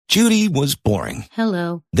Judy was boring.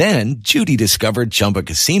 Hello. Then Judy discovered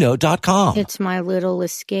ChumbaCasino.com. It's my little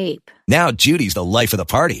escape. Now Judy's the life of the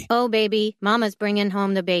party. Oh, baby, mama's bringing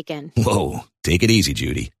home the bacon. Whoa, take it easy,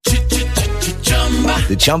 Judy.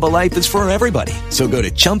 The Chumba life is for everybody. So go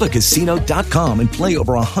to ChumbaCasino.com and play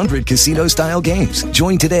over 100 casino-style games.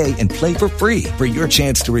 Join today and play for free for your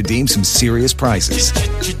chance to redeem some serious prizes.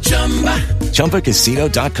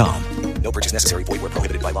 ChumbaCasino.com. No purchase necessary. Void where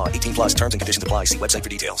prohibited by law. 18 plus terms and conditions apply. See website for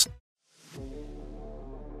details.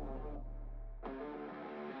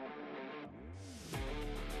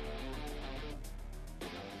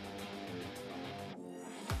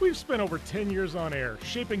 We've spent over 10 years on air,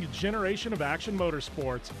 shaping a generation of action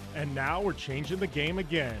motorsports, and now we're changing the game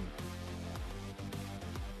again.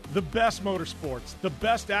 The best motorsports, the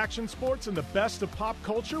best action sports, and the best of pop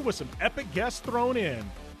culture with some epic guests thrown in.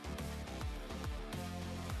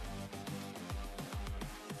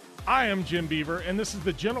 I am Jim Beaver, and this is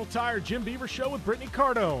the General Tire Jim Beaver Show with Brittany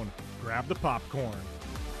Cardone. Grab the popcorn.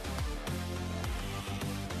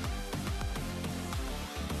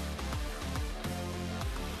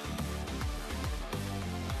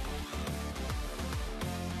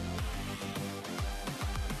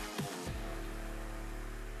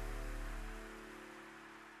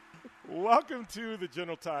 Welcome to the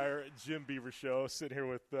General Tire Jim Beaver Show. Sitting here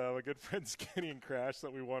with my good friend Skinny and Crash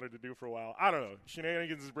that we wanted to do for a while. I don't know.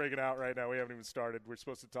 Shenanigans is breaking out right now. We haven't even started. We're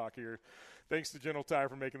supposed to talk here. Thanks to General Tire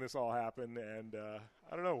for making this all happen. And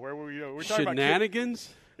I don't know. Where were we? We're talking Shenanigans?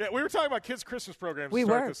 About we were talking about kids' Christmas programs to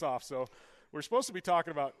start this off. So we're supposed to be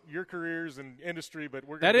talking about your careers and industry, but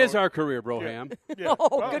we're that is our career, Broham. Yeah.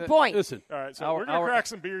 Oh, good point. Listen. All right, so we're going to crack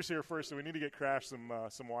some beers here first, so we need to get Crash some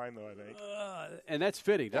wine, though, I think. And that's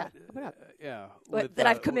fitting. Yeah. With, that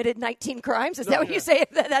I've committed 19 crimes? Is that what you say?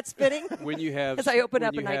 That's fitting? When you have, as I open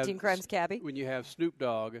up a 19 crimes cabbie. When you have Snoop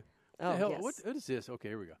Dogg. Oh, hell, yes. what is this? Okay,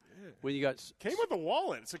 here we go. Yeah. When you got came with a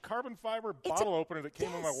wallet. It's a carbon fiber bottle opener that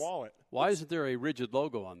came in my wallet. Why isn't there a rigid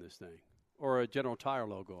logo on this thing, or a General Tire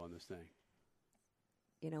logo on this thing?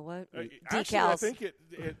 You know what? Decals. Actually, I think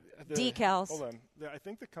decals. Hold on. I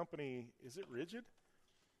think the company is it Rigid?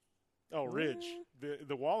 Oh, Ridge.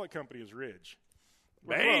 The wallet company is Ridge.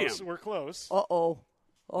 We're close. Uh-oh.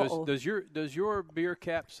 Does your beer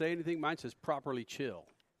cap say anything? Mine says properly chill.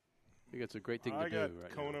 I think that's a great thing to do. I got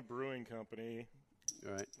right Kona now. Brewing Company.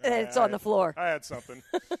 All right. It's on the floor. I had something.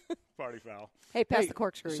 Party foul. Hey, pass the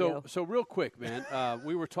corkscrew. So real quick, man.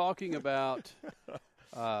 We were talking about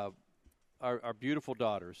our beautiful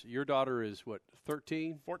daughters. Your daughter is what,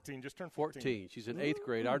 13? 14, just turned 14. She's in 8th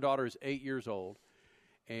grade. Our daughter is 8 years old.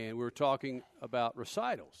 And we were talking about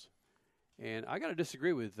recitals. And I got to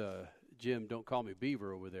disagree with Jim, don't call me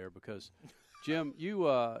Beaver over there, because, Jim,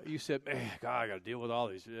 you said, man, God, I got to deal with all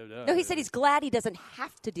these. No, he said he's glad he doesn't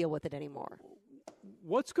have to deal with it anymore.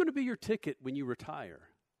 What's going to be your ticket when you retire?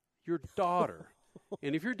 Your daughter.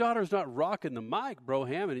 And if your daughter's not rocking the mic,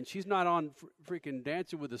 Broham, and she's not on freaking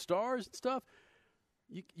Dancing with the Stars and stuff,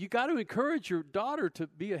 you got to encourage your daughter to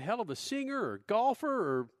be a hell of a singer or golfer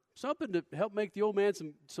or something to help make the old man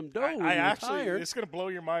some dough when you retire. It's going to blow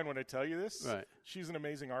your mind when I tell you this. Right. She's an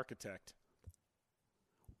amazing architect.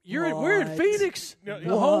 We're in Phoenix.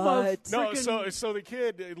 No, so the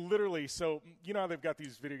kid literally. So you know how they've got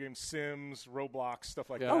these video games, Sims, Roblox, stuff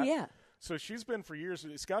like that. Oh yeah. So she's been for years.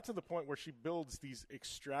 It's got to the point where she builds these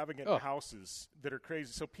extravagant houses that are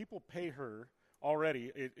crazy. So people pay her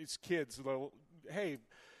already. It's kids. Hey,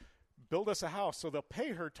 build us a house. So they'll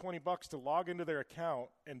pay her $20 to log into their account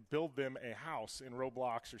and build them a house in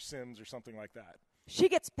Roblox or Sims or something like that. She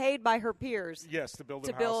gets paid by her peers. Yes, to build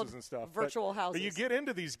them houses and stuff. Virtual houses. But you get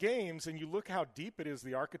into these games and you look how deep it is,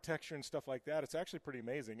 the architecture and stuff like that. It's actually pretty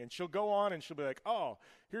amazing. And she'll go on and she'll be like, oh,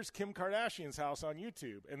 here's Kim Kardashian's house on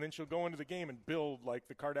YouTube. And then she'll go into the game and build like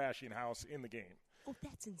the Kardashian house in the game. Oh,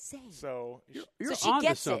 that's insane. So you're she onto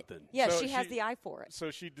gets something. It. Yeah, she has the eye for it.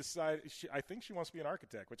 So she decided, I think she wants to be an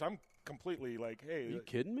architect, which I'm completely like, hey. Are you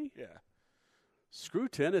kidding me? Yeah. Screw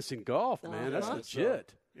tennis and golf, man. That's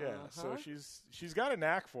legit. So she's got a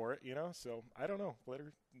knack for it, you know. So I don't know. Let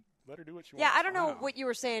her do what she wants. Yeah, I don't know what you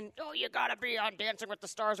were saying. Oh, you got to be on Dancing with the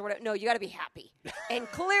Stars or whatever. No, you got to be happy. And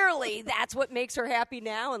clearly that's what makes her happy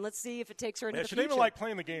now, and let's see if it takes her into the future. She future. didn't even like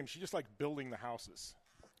playing the game. She just liked building the houses.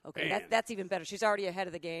 Okay, that's even better. She's already ahead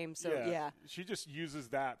of the game, so yeah. She just uses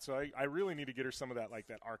that. So I really need to get her some of that, like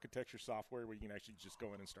that architecture software where you can actually just go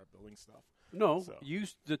in and start building stuff. No,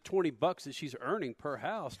 use the $20 that she's earning per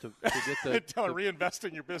house to get the reinvest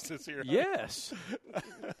in your business here. Yes.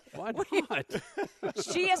 Why not?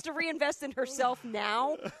 She has to reinvest in herself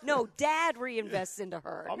now? No, Dad reinvests into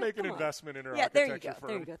her. I'll make an investment in her Yeah, there architecture you go. firm.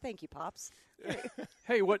 There you go. Thank you, Pops.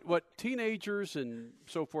 Hey, what teenagers and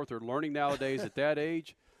so forth are learning nowadays at that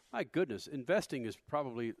age, my goodness, investing is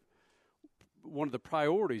probably one of the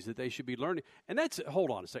priorities that they should be learning. And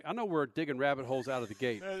hold on a second. I know we're digging rabbit holes out of the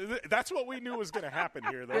gate. That's what we knew was going to happen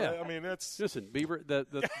here, though. Yeah. I mean, that's... Listen, Beaver,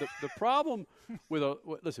 the problem with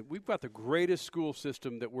listen, we've got the greatest school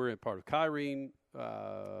system that we're in, part of Kyrene.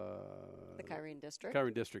 The Kyrene District.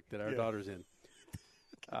 Kyrene District that our daughter's in.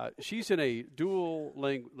 She's in a dual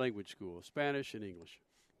language school, Spanish and English.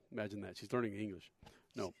 Imagine that. She's learning English.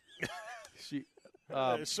 No.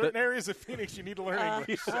 Certain areas of Phoenix, you need to learn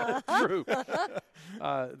English. True.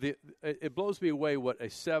 It blows me away what a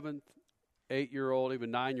 7th, 8-year-old, even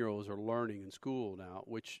 9-year-olds are learning in school now,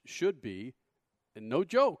 which should be, and no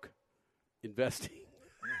joke, investing.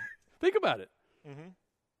 Think about it. Mm-hmm.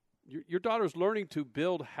 Your daughter's learning to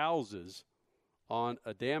build houses on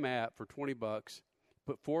a damn app for $20.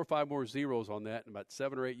 Put 4 or 5 more zeros on that in about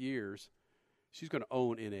 7 or 8 years. She's going to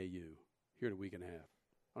own NAU here in a week and a half.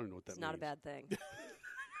 I don't know what that means. It's not a bad thing.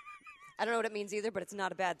 I don't know what it means either, but it's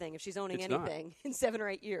not a bad thing. If she's owning anything in 7 or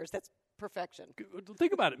 8 years, that's perfection.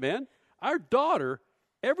 Think about it, man. Our daughter,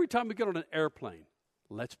 every time we get on an airplane,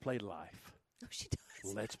 let's play life. Oh, she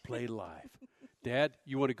does. Let's play life. Dad,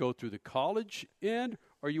 you want to go through the college end,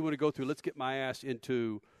 or you want to go through, let's get my ass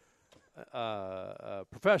into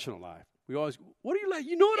professional life? We always, what do you like?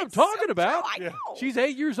 You know what I'm talking about. True, I know. She's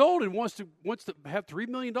 8 years old and wants to have $3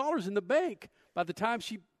 million in the bank by the time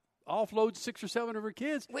she offloads 6 or 7 of her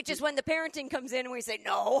kids. Which is when the parenting comes in and we say,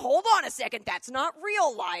 no, hold on a second. That's not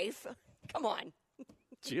real life. Come on.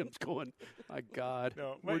 Jim's going, my God.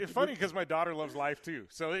 No, it's funny because my daughter loves life too.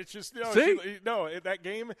 So it's just that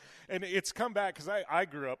game, and it's come back because I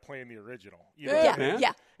grew up playing the original. You know,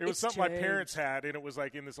 yeah. It was something my parents had, and it was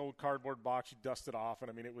like in this old cardboard box. You dust it off,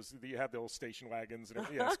 and I mean, you had the old station wagons, and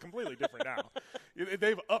it's completely different now.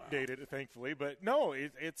 They've updated it, thankfully, but no,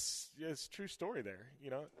 it's a true story there.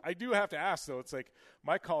 You know, I do have to ask though. It's like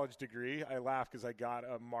my college degree. I laugh because I got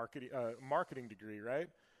a marketing degree, right?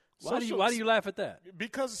 Why do you laugh at that?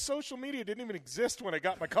 Because social media didn't even exist when I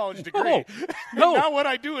got my college degree. No. Now what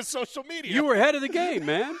I do is social media. You were ahead of the game,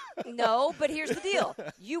 man. No, but here's the deal.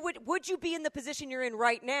 Would you be in the position you're in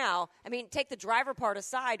right now? I mean, take the driver part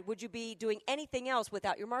aside. Would you be doing anything else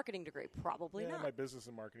without your marketing degree? Probably not. My business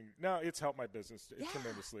and marketing. No, it's helped my business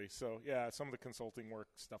tremendously. So, some of the consulting work,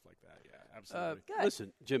 stuff like that. Yeah, absolutely.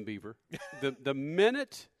 Listen, Jim Beaver, the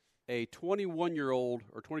minute a 21-year-old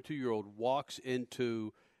or 22-year-old walks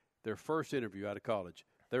into their first interview out of college,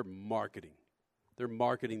 they're marketing. They're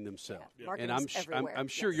marketing themselves. Yeah. And I'm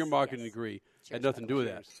sure yes, your marketing degree had nothing to do with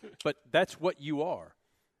that. But that's what you are.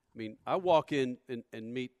 I mean, I walk in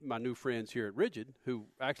and meet my new friends here at Rigid, who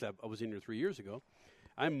actually I was in here 3 years ago.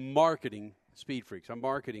 I'm marketing Speed Freaks. I'm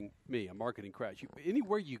marketing me. I'm marketing Crash.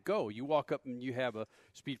 Anywhere you go, you walk up and you have a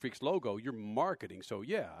Speed Freaks logo, you're marketing. So,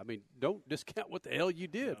 I mean, don't discount what the hell you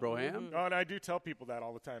did, Broham. No, and I do tell people that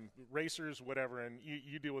all the time. Racers, whatever, and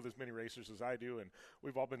you deal with as many racers as I do, and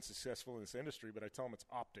we've all been successful in this industry, but I tell them it's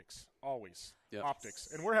optics, always. Yep. Optics.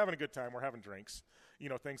 And we're having a good time. We're having drinks,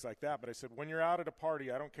 things like that. But I said, when you're out at a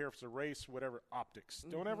party, I don't care if it's a race, whatever, optics.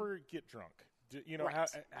 Don't ever get drunk.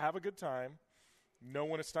 Have a good time. Know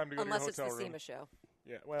when it's time to go Unless to your hotel room. Unless it's the SEMA show.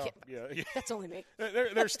 Yeah, well, yeah. That's only me.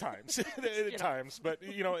 There's times. But,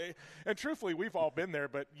 and truthfully, we've all been there,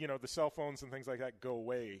 but, the cell phones and things like that go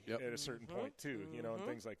away at a certain point, too, and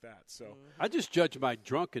things like that. So I just judge my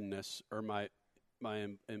drunkenness or my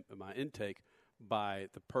intake by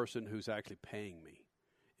the person who's actually paying me.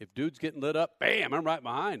 If dude's getting lit up, bam, I'm right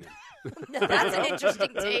behind him. No, that's an interesting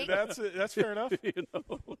take. That's fair enough.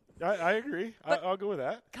 I agree. I'll go with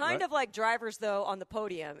that. Kind of like drivers, though, on the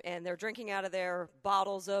podium, and they're drinking out of their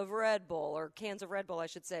bottles of Red Bull, or cans of Red Bull, I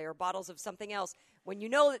should say, or bottles of something else. When we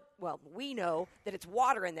know that it's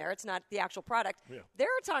water in there. It's not the actual product. Yeah. There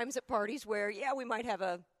are times at parties where, we might have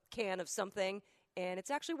a can of something, and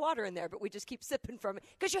it's actually water in there, but we just keep sipping from it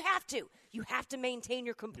because you have to. You have to maintain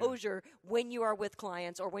your composure when you are with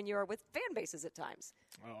clients or when you are with fan bases at times.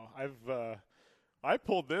 Oh, I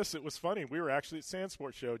pulled this. It was funny. We were actually at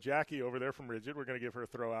Sandsport show. Jackie over there from Rigid. We're going to give her a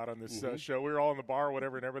throw out on this show. We were all in the bar or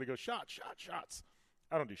whatever, and everybody goes, shots.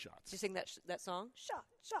 I don't do shots. Did you sing that song? Shot.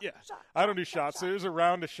 I don't do shots. There's a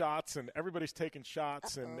round of shots, and everybody's taking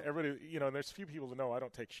shots, and everybody, and there's a few people that know I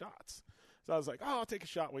don't take shots. So I was like, I'll take a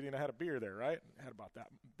shot with you, and I had a beer there, right? I had about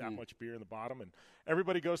that much beer in the bottom, and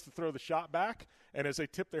everybody goes to throw the shot back, and as they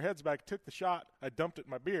tip their heads back, took the shot, I dumped it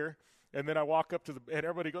in my beer, And then I walk up to and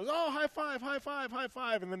everybody goes, oh, high five, high five, high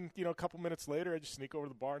five. And then, a couple minutes later, I just sneak over to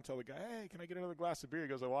the bar and tell the guy, hey, can I get another glass of beer? He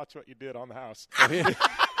goes, I watched what you did on the house.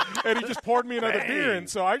 And he just poured me another beer. And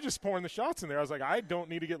so I just pouring the shots in there. I was like, I don't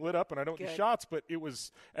need to get lit up and I don't do shots. But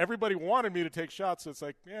everybody wanted me to take shots. So it's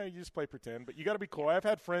like, yeah, you just play pretend. But you got to be cool. I've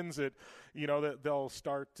had friends that, that they'll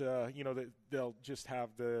start, that they'll just have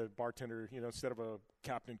the bartender, instead of a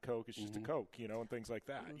Captain Coke, it's just a Coke, and things like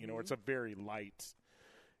that. Or it's a very light.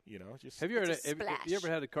 Just have you ever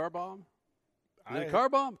had a car bomb? A car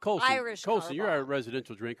bomb? Irish Colson, car you're bomb. a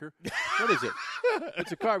residential drinker. What is it?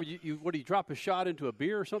 It's a car. What do you drop a shot into a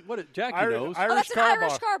beer or something? Jackie knows. That's an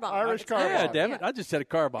Irish car bomb. Irish car bomb. Yeah, damn it! I just said a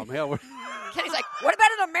car bomb. Hell. Kenny's like, what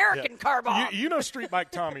about an American car bomb? You know Street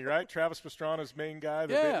Bike Tommy, right? Travis Pastrana's main guy.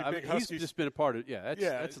 The big husky. He's just been a part of.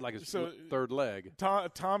 That's like his third leg.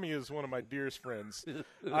 Tommy is one of my dearest friends.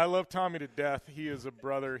 I love Tommy to death. He is a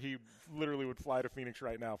brother. He literally would fly to Phoenix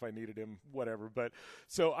right now if I needed him, whatever. But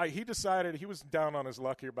so he decided he was down on his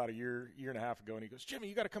luck here about a year and a half ago, and he goes, Jimmy,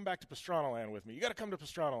 you got to come back to Pastrana Land with me. You got to come to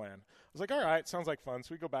Pastrana Land. I was like, all right, sounds like fun. So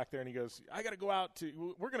we go back there, and he goes, we're going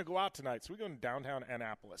to go out tonight. So we go in downtown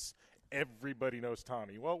Annapolis. Everybody knows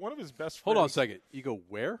Tommy. Well, one of his best friends. Hold on a second. You go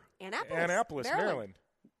where? Annapolis, Maryland.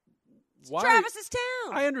 Why? Travis's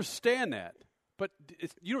town. I understand that, but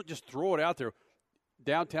you don't just throw it out there.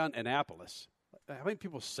 Downtown Annapolis. How many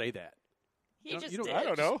people say that? He just did. I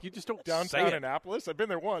don't know. You just don't downtown say it. Annapolis. I've been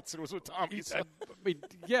there once. It was with Tommy. So. I mean,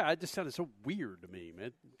 yeah, it just sounded so weird to me,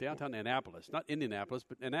 man. Downtown Annapolis, not Indianapolis,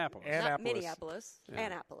 but Annapolis. Not Minneapolis. Yeah.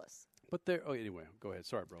 Annapolis. But there. Oh, anyway, go ahead.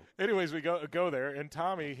 Sorry, bro. Anyways, we go there, and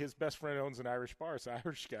Tommy, his best friend, owns an Irish bar. It's an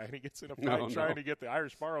Irish guy, and he gets in a fight trying to get the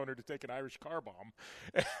Irish bar owner to take an Irish car bomb.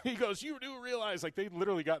 And he goes, "You do realize, like, they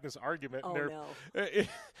literally got in this argument." Oh, and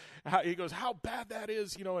no. He goes, "How bad that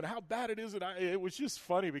is, and how bad it is." And it was just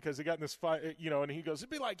funny because they got in this fight, and he goes, "It'd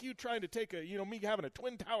be like you trying to take me having a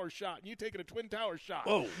Twin Tower shot, and you taking a Twin Tower shot."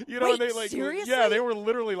 Whoa. Wait, and they seriously? Yeah, they were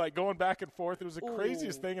literally like going back and forth. It was the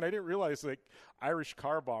craziest thing, and I didn't realize Irish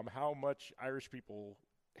car bomb, how much Irish people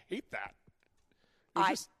hate that.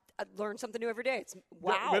 I learn something new every day. It's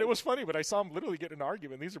wow. Yeah, but it was funny. But I saw them literally get in an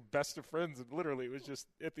argument. These are best of friends, and literally it was just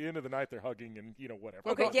at the end of the night they're hugging and whatever.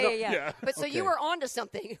 Okay, yeah. But so you were onto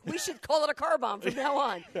something. We should call it a car bomb from now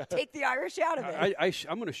on. Take the Irish out of it.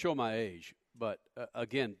 I'm going to show my age, but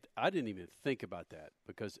again, I didn't even think about that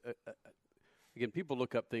because again, people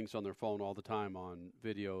look up things on their phone all the time on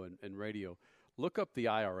video and radio. Look up the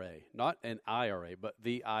IRA, not an IRA, but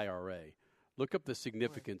the IRA. Look up the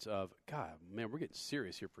significance of, God, man, we're getting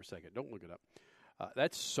serious here for a second. Don't look it up.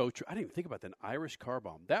 That's so true. I didn't even think about that. An Irish car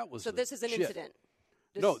bomb. That was so this is an incident.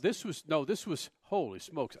 This was, holy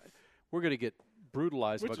smokes. We're going to get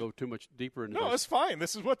brutalized if I go too much deeper into this. No, it's fine.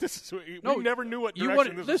 This is. We never knew what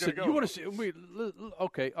direction this was going to go. You want to see,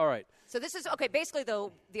 okay, all right. So this is, basically,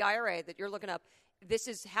 though, the IRA that you're looking up, this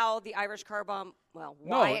is how the Irish car bomb,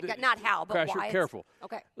 not how, but why. Careful.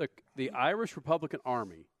 Okay. Look, the Irish Republican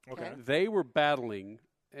Army, they were battling,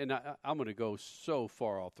 and I'm going to go so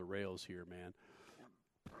far off the rails here, man.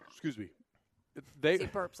 Excuse me. See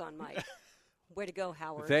burps on Mike. Way to go,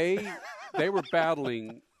 Howard. They were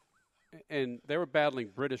battling, and they were battling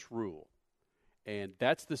British rule. And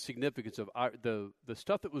that's the significance of the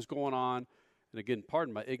stuff that was going on. And again,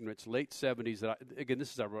 pardon my ignorance, late 70s.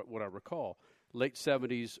 This is what I recall. Late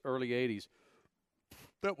 70s, early 80s.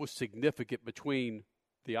 That was significant between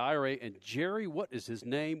the IRA and Jerry. What is his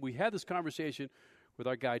name? We had this conversation with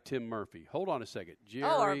our guy Tim Murphy. Hold on a second,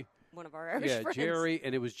 Jerry. One of our Irish friends. Yeah, Jerry,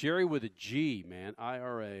 and it was Jerry with a G, man.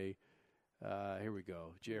 IRA. Here we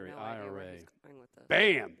go, Jerry. No IRA.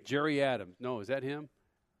 Bam, Jerry Adams. No, is that him?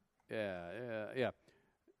 Yeah. Yeah,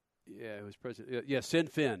 it was president. Yeah, Sinn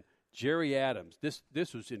Féin. Jerry Adams.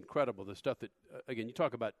 This was incredible. The stuff that, again, you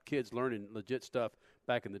talk about kids learning legit stuff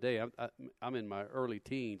back in the day. I'm in my early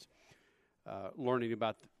teens, learning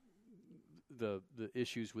about the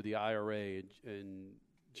issues with the IRA and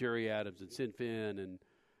Jerry Adams and Sinn Féin and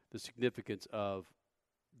the significance of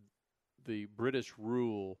the British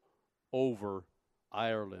rule over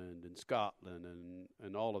Ireland and Scotland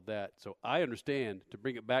and all of that. So I understand, to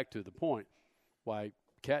bring it back to the point, why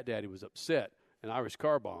Cat Daddy was upset. An Irish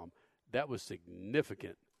car bomb, that was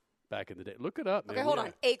significant back in the day. Look it up, man. Okay, hold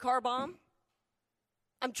on. A car bomb?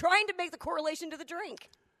 I'm trying to make the correlation to the drink.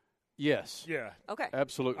 Yes. Yeah. Okay.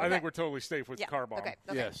 Absolutely. I think we're totally safe with car bomb. Okay.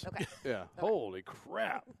 Yes. Okay. Yeah. Okay. Holy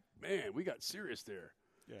crap. Man, we got serious there.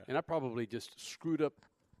 Yeah. And I probably just screwed up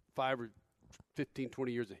 5 or 15,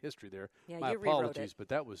 20 years of history there. Yeah, My you rewrote apologies, it. but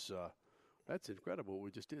that's incredible what we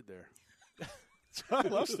just did there. I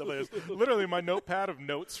love stuff like this. Literally, my notepad of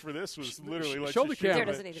notes for this was literally like show the camera. There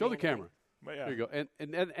doesn't even Show the be anything. camera. But yeah. There you go.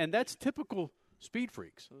 And that's typical speed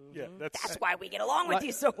freaks. Yeah, that's why we get along with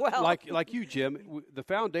you so well. Like you, Jim. The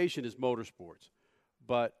foundation is motorsports,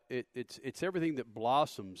 but it's everything that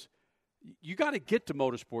blossoms. You got to get to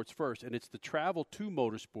motorsports first, and it's the travel to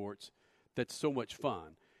motorsports that's so much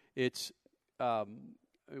fun. It's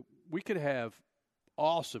we could have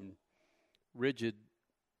awesome rigid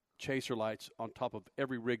chaser lights on top of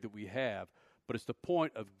every rig that we have, but it's the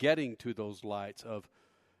point of getting to those lights of,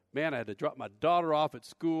 man, I had to drop my daughter off at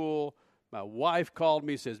school. My wife called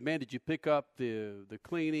me, says, man, did you pick up the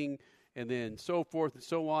cleaning? And then so forth and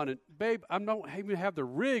so on. And, babe, I don't even have the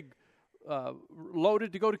rig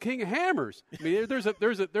loaded to go to King of Hammers. I mean, there's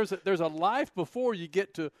a life before you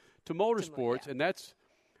get to motorsports, and that's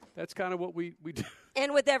kind of what we do.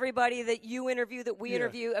 And with everybody that you interview, that we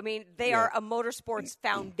interview, I mean, they are a motorsports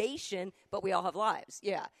foundation, but we all have lives.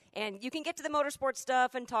 Yeah. And you can get to the motorsports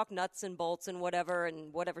stuff and talk nuts and bolts and whatever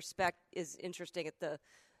spec is interesting at the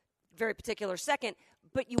very particular second,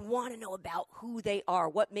 but you want to know about who they are,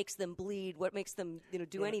 what makes them bleed, what makes them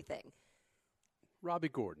do anything. Robbie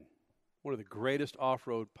Gordon, one of the greatest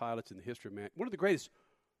off-road pilots in the history of man, one of the greatest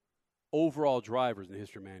overall drivers in the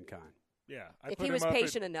history of mankind. Yeah, if he was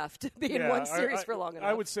patient enough to be in one series for long enough.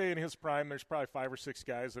 I would say in his prime, there's probably 5 or 6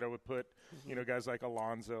 guys that I would put, guys like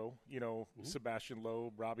Alonso, Sebastian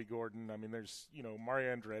Loeb, Robbie Gordon. I mean, there's,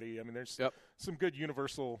 Mario Andretti. I mean, there's some good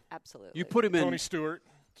universal. Absolutely. You put him in. Tony Stewart.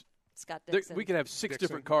 Scott Dixon. We could have 6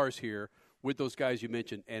 different cars here with those guys you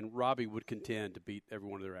mentioned, and Robbie would contend to beat every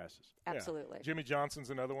one of their asses. Absolutely. Yeah. Jimmy Johnson's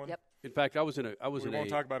another one. Yep. In fact, we won't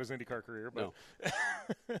talk about his IndyCar career, but no.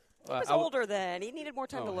 He was older then. He needed more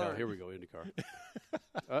time to learn. Here we go,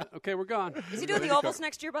 IndyCar. Okay, we're gone. Is he doing the ovals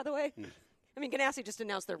next year, by the way? I mean, Ganassi just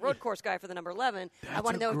announced their road course guy for the number 11. I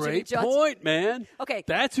want to know if Jimmy Johnson. Great point, man. Okay.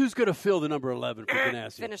 That's who's going to fill the number 11 for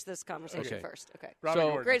Ganassi. Finish this conversation first. Okay.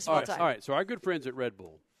 Greatest of all time. All right, so our good friends at Red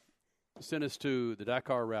Bull sent us to the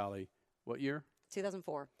Dakar Rally. What year?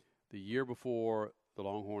 2004. The year before the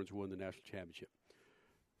Longhorns won the national championship.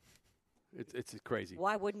 It's crazy.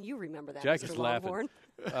 Why wouldn't you remember that, Jack Mr. is Longhorn?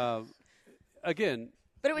 laughing. Again,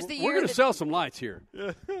 but it was the year we're going to sell some lights here.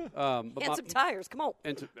 And some tires. Come on.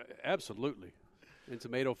 Absolutely. And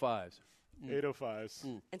some 805s.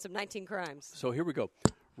 805s. And some 19 crimes. So here we go.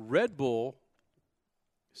 Red Bull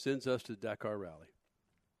sends us to the Dakar Rally.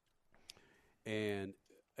 And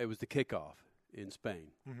it was the kickoff in Spain.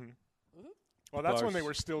 Mm-hmm. Well, that's when they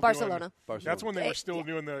were still Barcelona. That's when they were still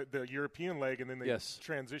doing the European leg, and then they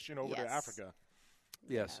transitioned over to Africa.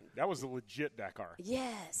 Yes. That was the legit Dakar.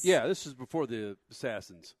 Yes. Yeah, this is before the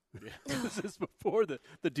Assassins. Yeah. This is before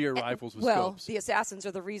the deer rifles with scopes. The Assassins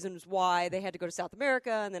are the reasons why they had to go to South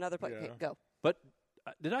America and then other places. Go. But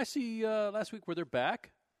did I see last week where they're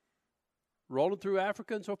back? Rolling through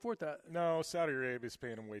Africa and so forth? No, Saudi Arabia is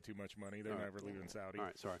paying them way too much money. They're never leaving Saudi. All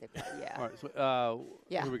right, sorry. Yeah. All right, so,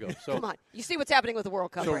 here we go. So, come on. You see what's happening with the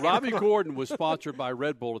World Cup. So right Robbie now. Gordon was sponsored by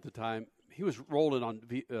Red Bull at the time. He was rolling on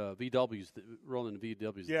VWs, rolling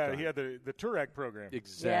VWs. Yeah, at the time. he had the Touareg program.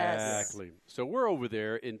 Exactly. Yes. So we're over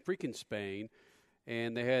there in freaking Spain,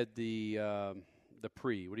 and they had the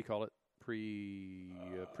pre. What do you call it?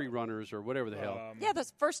 Pre-runners or whatever the hell. Yeah, the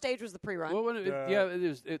first stage was the pre-run. Well,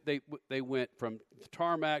 they went from the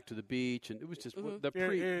tarmac to the beach, and it was just the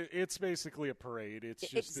pre. It's basically a parade. It's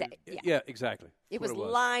just exactly. It was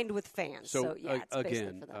lined with fans. So it's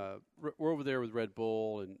again, for them. We're over there with Red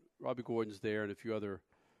Bull, and Robbie Gordon's there, and a few other,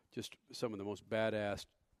 just some of the most badass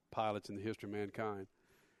pilots in the history of mankind,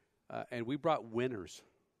 and we brought winners.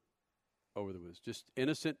 Over the was just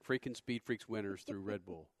innocent freaking speed freaks winners through Red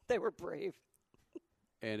Bull. They were brave.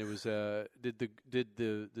 And it was did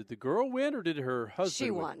the girl win or did her husband She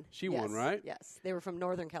win? won. She won, right? Yes. They were from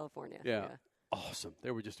Northern California. Yeah. Awesome.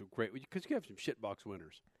 They were just a great because you have some shitbox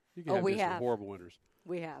winners. You can have some horrible winners.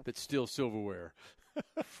 We have. That steal silverware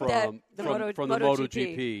from the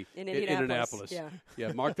MotoGP in Indianapolis.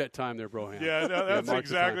 Yeah, mark that time there, Broham. Yeah, that's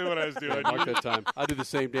exactly what I was doing. Mark that time. I do the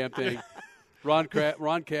same damn thing. Ron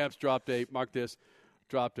Capps dropped a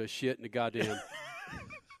shit in the goddamn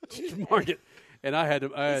market, and I had to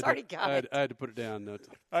put it down.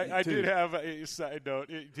 I did have a side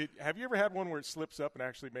note. Have you ever had one where it slips up and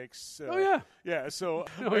actually makes? Oh yeah, yeah. So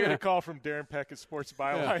I got a call from Darren Peck at Sports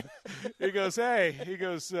Byline. Yeah. He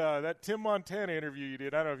goes, that Tim Montana interview you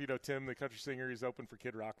did. I don't know if you know Tim, the country singer. He's opened for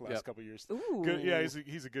Kid Rock the last couple of years. Ooh. Good, yeah,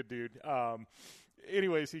 he's a good dude.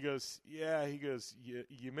 anyways, he goes,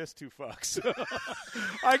 you missed 2 fucks.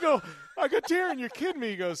 I go, Darren, you're kidding me.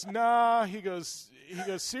 He goes, nah. He goes,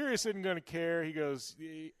 Sirius isn't going to care. He goes,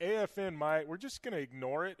 AFN might. We're just going to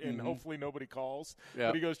ignore it, and hopefully nobody calls. Yep.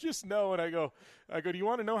 But he goes, just know. And I go, do you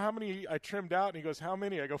want to know how many I trimmed out? And he goes, how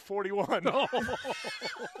many? I go, 41.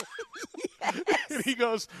 And he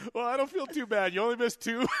goes, well, I don't feel too bad. You only missed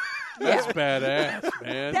 2. That's badass,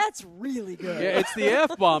 man. That's really good. Yeah, it's the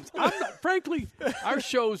F-bombs. Frankly, our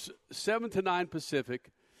show's 7 to 9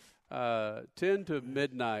 Pacific, 10 to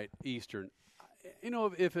midnight Eastern. You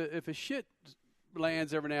know, if a shit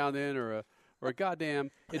lands every now and then or a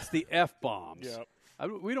goddamn, it's the F-bombs.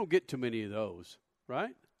 Yep. We don't get too many of those,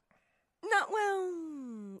 right?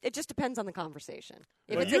 It just depends on the conversation.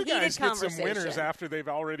 If well, it's you a heated guys get conversation, some winners after they've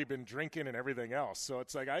already been drinking and everything else. So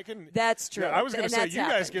it's like I can. That's true. Yeah, I was going to say you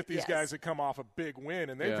guys happened. get these guys that come off a big win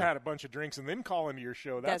and they've had a bunch of drinks and then call into your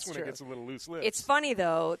show. That's when true. It gets a little loose lips. It's funny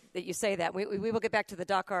though that you say that. We will get back to the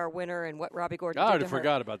Dakar winner and what Robbie Gordon. I did already to her.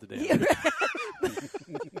 forgot about the damn.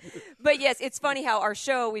 But yes, it's funny how our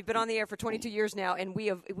show, we've been on the air for 22 years now, and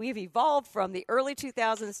we've evolved from the early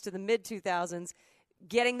 2000s to the mid 2000s,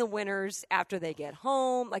 getting the winners after they get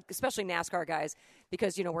home, like especially NASCAR guys,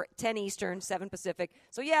 because we're 10 Eastern, 7 Pacific.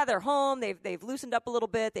 So yeah, they're home. They've loosened up a little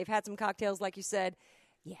bit. They've had some cocktails, like you said.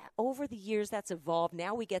 Yeah, over the years that's evolved.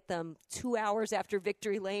 Now we get them 2 hours after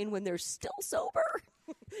victory lane when they're still sober,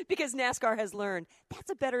 because NASCAR has learned that's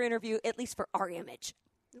a better interview, at least for our image.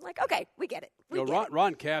 Like, okay, we get it.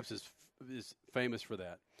 Ron Capps is famous for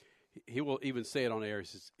that. He will even say it on air.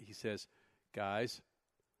 He says, guys,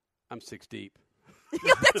 I'm 6 deep.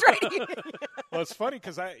 That's right. Well, it's funny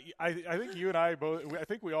because I think you and I both. I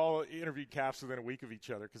think we all interviewed Caps within a week of each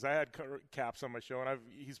other because I had Caps on my show and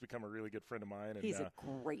he's become a really good friend of mine. And, he's a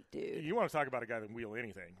great dude. You want to talk about a guy that can wheel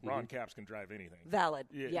anything? Ron Caps can drive anything. Valid.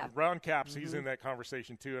 Yeah. Ron Caps, he's in that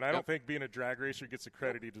conversation too, and I don't think being a drag racer gets the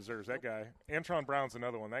credit he deserves. That guy, Antron Brown's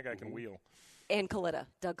another one. That guy can wheel. And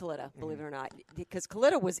Doug Kalita, believe it or not, because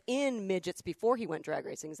Kalita was in midgets before he went drag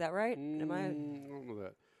racing. Is that right? Am I? I don't know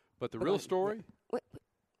that. But the real story.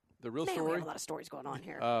 The real story. We have a lot of stories going on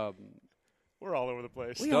here. We're all over the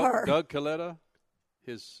place. We are. Doug Kalita,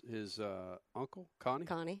 his uncle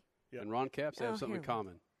Connie, Yep. and Ron Capps, they have something in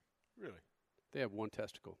common. Really? They have one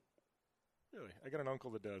testicle. Really? I got an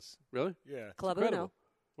uncle that does. Really? Yeah. Club incredible. Uno.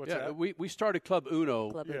 What's that? We started Club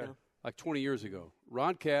Uno Uno. like 20 years ago.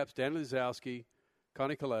 Ron Capps, Dan Lizowski,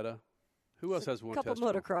 Connie Kalita. Who else has one couple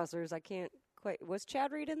testicle? motocrossers. I can't quite. Was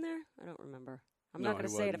Chad Reed in there? I don't remember. I'm not going to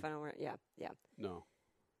say it if I don't remember. Yeah. No.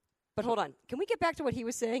 But hold on. Can we get back to what he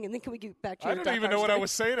was saying, and then can we get back to your I don't even know what I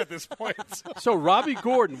was saying at this point. So Robbie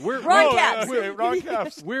Gordon, Ron Capps. Ron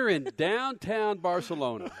Capps. We're in downtown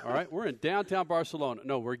Barcelona, all right? We're in downtown Barcelona.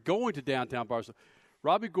 No, we're going to downtown Barcelona.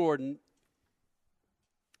 Robbie Gordon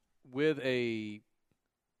with a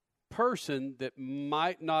person that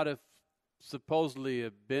might not have supposedly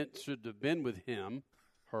should have been with him,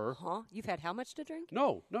 her. Huh? You've had how much to drink?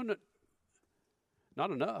 No. Not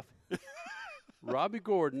enough. Robbie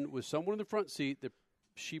Gordon was someone in the front seat that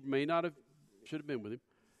she may not have, should have been with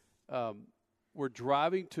him. We're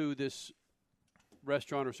driving to this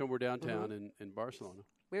restaurant or somewhere downtown in Barcelona.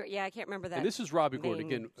 I can't remember that. And this is Robbie Gordon,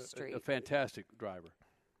 again, street. a fantastic driver.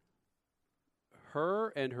 Her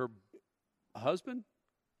and her husband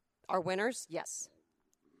Our winners, yes.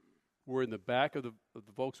 were in the back of the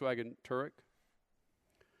Volkswagen Touareg.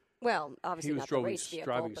 Well, obviously He was not the race vehicle,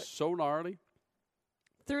 driving but so gnarly.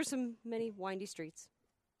 through some many windy streets.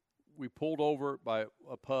 We pulled over by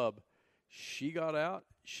a pub. She got out.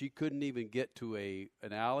 She couldn't even get to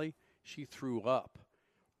an alley. She threw up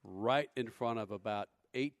right in front of about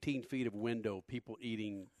 18 feet of window, people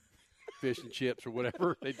eating fish and chips or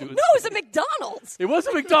whatever they do. No, it was a McDonald's. It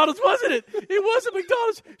wasn't McDonald's, wasn't it? It wasn't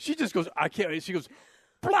McDonald's. She just goes, I can't. She goes,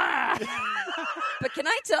 blah. But can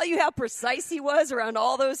I tell you how precise he was around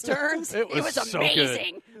all those turns? It was so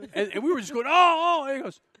amazing. good. And we were just going, oh. And he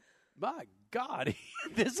goes, my God,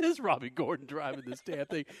 this is Robbie Gordon driving this damn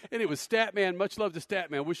thing. And it was Statman. Much love to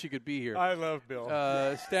Statman. Wish he could be here. I love Bill.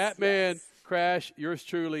 Statman, Crash, yours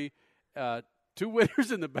truly. 2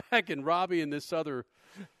 winners in the back, and Robbie and this other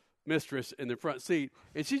mistress in the front seat.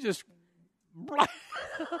 And she just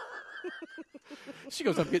she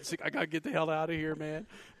goes, I'm getting sick. I got to get the hell out of here, man.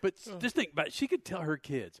 But just think about it. She could tell her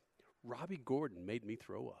kids, Robbie Gordon made me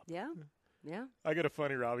throw up. Yeah. I got a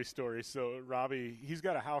funny Robbie story. So Robbie, he's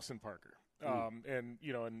got a house in Parker. And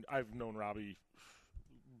I've known Robbie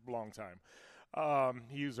a long time.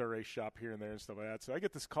 He used our race shop here and there and stuff like that. So I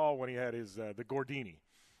get this call when he had his the Gordini.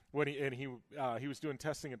 He was doing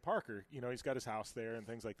testing in Parker. He's got his house there and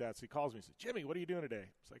things like that. So he calls me and says, Jimmy, what are you doing today?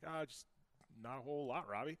 It's like, just not a whole lot,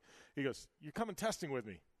 Robbie. He goes, you're coming testing with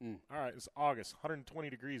me. All right, it's August, 120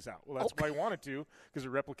 degrees out. Well, that's what I wanted to because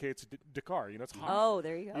it replicates Dakar. It's hot. Oh,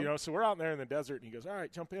 there you go. So we're out there in the desert, and he goes, all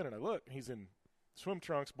right, jump in. And I look, and he's in swim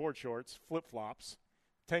trunks, board shorts, flip-flops,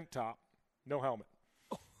 tank top, no helmet.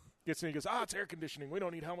 Gets in, he goes, it's air conditioning. We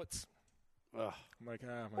don't need helmets. Ugh. I'm like,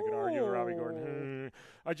 am I going to argue with Robbie Gordon?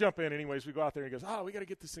 I jump in anyways. We go out there, and he goes, we got to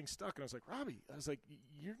get this thing stuck. And I was like, Robbie,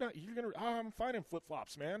 you're going to, I'm fine in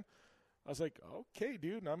flip-flops, man. I was like, okay,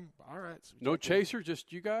 dude, and I'm all right. So no chaser,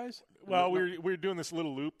 just you guys? Well, we were doing this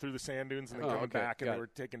little loop through the sand dunes and then coming back, and they were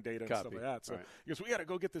taking data and stuff like that. So he goes, we got to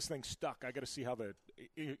go get this thing stuck. I got to see how the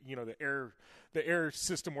air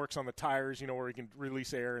system works on the tires, where we can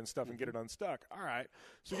release air and stuff and get it unstuck. All right.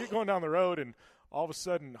 So we get going down the road, and all of a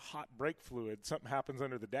sudden, hot brake fluid, something happens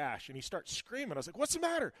under the dash, and he starts screaming. I was like, what's the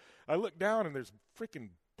matter? I look down, and there's freaking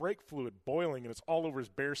brake fluid boiling, and it's all over his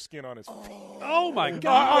bare skin on his feet. Oh, my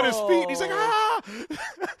God. On his feet. And he's like,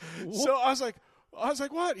 So I was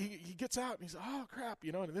like, what? He gets out, and he's like, oh, crap,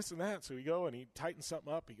 and this and that. So we go, and he tightens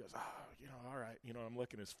something up. He goes, all right. I'm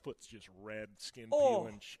looking, his foot's just red, skin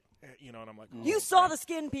peeling, and I'm like, you saw the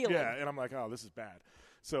skin peeling. Yeah, and I'm like, this is bad.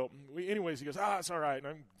 So anyways, he goes, it's all right.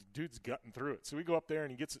 And dude's gutting through it. So we go up there,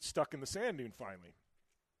 and he gets it stuck in the sand dune finally.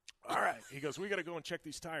 All right. He goes, we got to go and check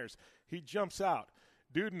these tires. He jumps out.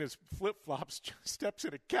 Dude in his flip-flops steps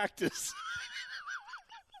in a cactus.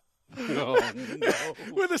 No.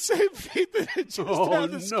 With the same feet that it just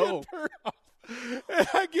had the skin burn off. And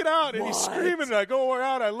I get out, and he's screaming, and I go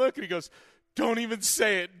around, I look, and he goes, don't even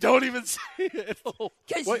say it. Don't even say it.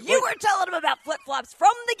 Because you were telling him about flip-flops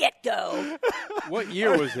from the get-go. What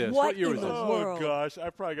year was this? What year was this? Oh, gosh. I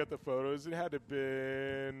probably got the photos. It had to have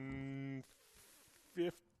been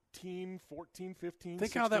 15, 16.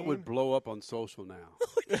 Think how that would blow up on social now.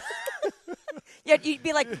 Yeah, you'd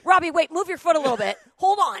be like, Robbie, wait, move your foot a little bit.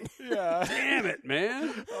 Hold on. Yeah. Damn it,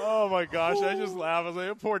 man. Oh, my gosh. I just laugh. I was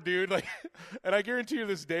like, poor dude. And I guarantee you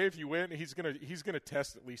this day, if you win, he's gonna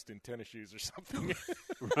test at least in tennis shoes or something.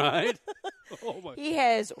 Right? Oh my he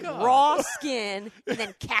has raw skin and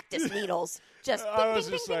then cactus needles. Just I was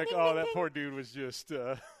just like, that poor dude was just.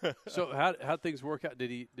 So how things work out? Did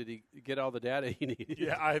he get all the data he needed?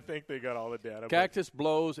 Yeah, I think they got all the data. Cactus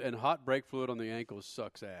blows and hot brake fluid on the ankles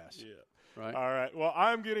sucks ass. Yeah. Right. All right. Well,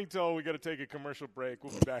 I'm getting told we got to take a commercial break.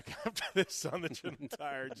 We'll be back after this on the General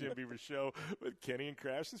Tire Jim Beaver Show with Kenny and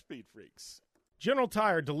Crash, the Speed Freaks. General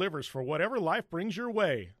Tire delivers for whatever life brings your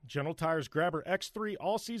way. General Tire's Grabber X3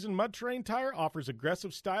 all-season mud terrain tire offers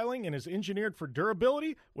aggressive styling and is engineered for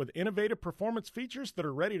durability with innovative performance features that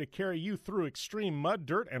are ready to carry you through extreme mud,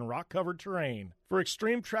 dirt, and rock-covered terrain. For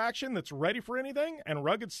extreme traction that's ready for anything and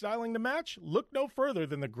rugged styling to match, look no further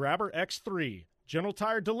than the Grabber X3. General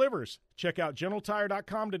Tire delivers. Check out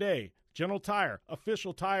GeneralTire.com today. General Tire,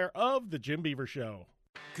 official tire of the Jim Beaver Show.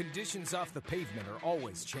 Conditions off the pavement are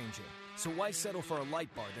always changing, so why settle for a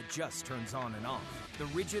light bar that just turns on and off? The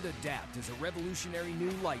Rigid Adapt is a revolutionary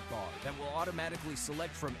new light bar that will automatically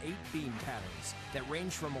select from 8 beam patterns that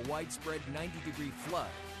range from a widespread 90-degree flood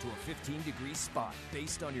to a 15-degree spot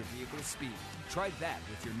based on your vehicle's speed. Try that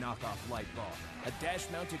with your knockoff light bar. A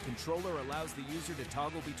dash-mounted controller allows the user to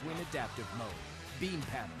toggle between adaptive mode, beam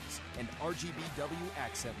patterns, and RGBW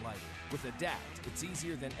accent lighting. With Adapt, it's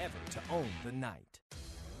easier than ever to own the night.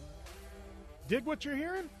 Dig what you're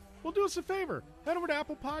hearing? Well, do us a favor. Head over to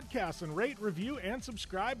Apple Podcasts and rate, review, and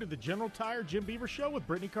subscribe to the General Tire Jim Beaver Show with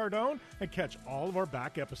Brittany Cardone and catch all of our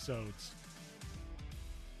back episodes.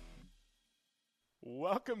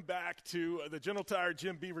 Welcome back to the General Tire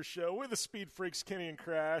Jim Beaver Show with the Speed Freaks, Kenny and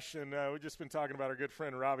Crash. And we've just been talking about our good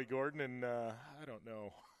friend Robbie Gordon, and I don't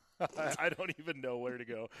know. I don't even know where to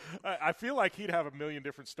go. I feel like he'd have a million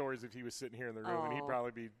different stories if he was sitting here in the room, and he'd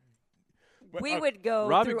probably be. We would go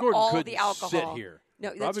Robbie through Gordon all couldn't the alcohol. sit here. No,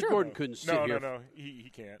 that's Robbie true. Gordon couldn't sit here. No,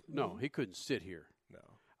 he can't. No, he couldn't sit here. No.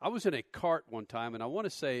 I was in a cart one time, and I want to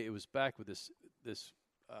say it was back with this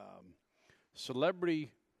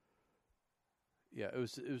celebrity. Yeah, it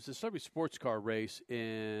was a celebrity sports car race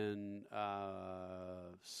in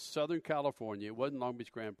Southern California. It wasn't Long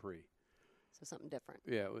Beach Grand Prix. So something different.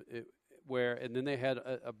 Yeah, and then they had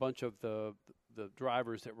a bunch of the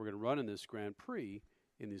drivers that were going to run in this Grand Prix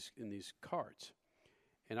in these carts,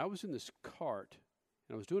 and I was in this cart,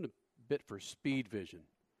 and I was doing a bit for Speed Vision.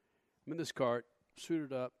 I'm in this cart,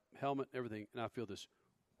 suited up, helmet, everything, and I feel this.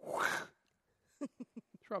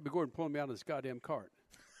 It's Robbie Gordon pulling me out of this goddamn cart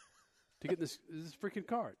to get in this freaking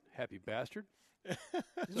cart. Happy bastard!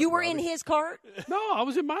 You were in his cart? No, I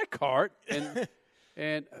was in my cart,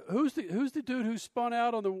 and who's the dude who spun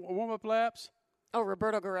out on the warm-up laps? Oh,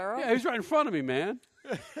 Roberto Guerrero? Yeah, he's right in front of me, man.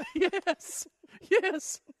 Yes.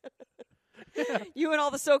 You and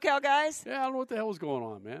all the SoCal guys? Yeah, I don't know what the hell was going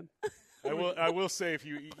on, man. I will say, if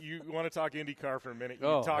you want to talk IndyCar for a minute, you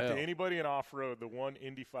talk to anybody in off-road, the one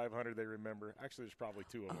Indy 500 they remember, actually there's probably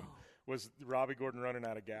two of them, was Robbie Gordon running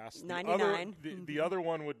out of gas. 99. The other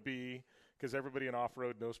one would be, because everybody in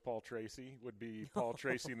off-road knows Paul Tracy, would be Paul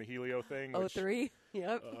Tracy in the Helio thing. 03,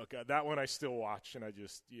 yep. Oh, God, that one I still watch, and I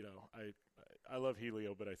just, I love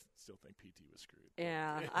Helio, but I still think PT was screwed.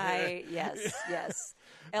 Yeah, yes.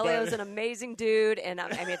 Elio's an amazing dude, and I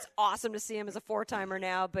mean, it's awesome to see him as a four-timer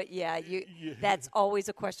now, but that's always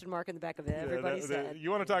a question mark in the back of everybody's head.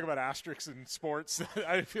 You want to talk about asterisks in sports?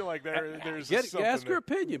 I feel like there's something ask your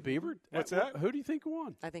opinion, Beaver. What's that? Who do you think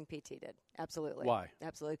won? I think PT did. Absolutely. Why?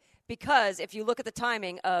 Absolutely. Because if you look at the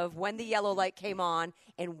timing of when the yellow light came on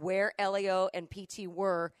and where Elio and PT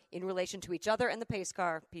were in relation to each other and the pace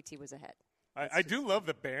car, PT was ahead. I do love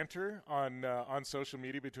the banter on social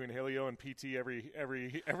media between Helio and PT every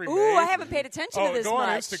Ooh, May. I haven't paid attention to this go much.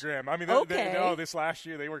 on Instagram. I mean, this last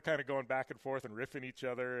year they were kind of going back and forth and riffing each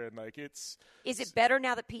other, and it's. Is it better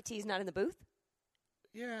now that PT's not in the booth?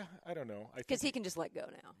 Yeah, I don't know. Because he can just let go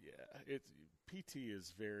now. Yeah, PT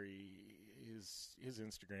is very his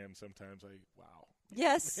Instagram sometimes. Wow.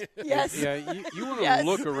 Yes. Yeah, you want to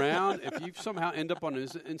look around. If you somehow end up on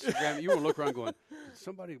his Instagram, you want to look around going, did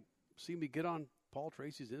somebody see me get on Paul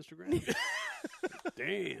Tracy's Instagram?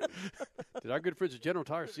 Damn. Did our good friends at General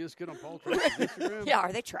Tire see us get on Paul Tracy's Instagram? Yeah,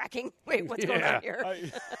 are they tracking? Wait, what's going on here?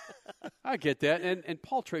 I get that. And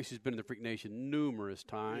Paul Tracy's been in the Freak Nation numerous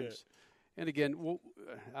times. Yeah. And again,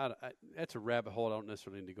 that's a rabbit hole I don't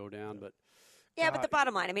necessarily need to go down, but yeah, but the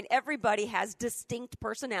bottom line, I mean, everybody has distinct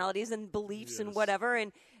personalities and beliefs and whatever,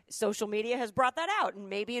 and social media has brought that out, and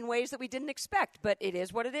maybe in ways that we didn't expect, but it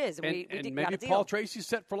is what it is. And maybe Paul Tracy's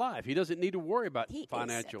set for life. He doesn't need to worry about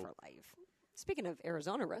financial. Is set for life. Speaking of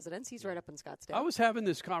Arizona residents, he's right up in Scottsdale. I was having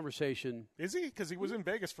this conversation. Is he? Because he was in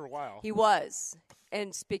Vegas for a while. He was.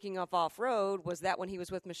 And speaking of off-road, was that when he was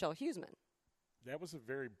with Michelle Huseman? That was a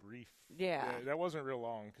very brief. Yeah. That wasn't real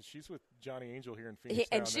long because she's with Johnny Angel here in Phoenix.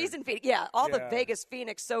 And she's in Phoenix. Yeah, all the Vegas,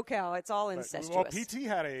 Phoenix, SoCal, it's all incestuous. Well, PT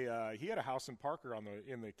had a house in Parker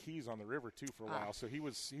in the Keys on the river too for a while, so he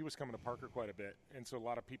was coming to Parker quite a bit, and so a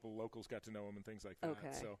lot of locals got to know him and things like that. Okay.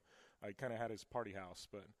 So I kind of had his party house,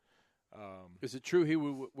 but. Is it true he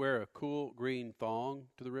would wear a cool green thong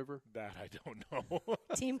to the river? That I don't know.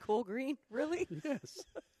 Team Cool Green, really? Yes.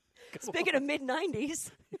 Speaking of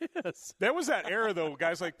mid-'90s. Yes. There was that era, though,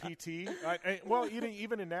 guys like PT.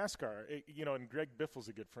 Even in NASCAR, and Greg Biffle's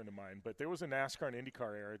a good friend of mine, but there was a NASCAR and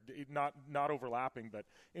IndyCar era, not overlapping, but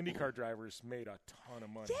IndyCar drivers made a ton of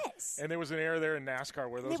money. Yes. And there was an era there in NASCAR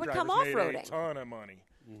where those drivers made a ton of money.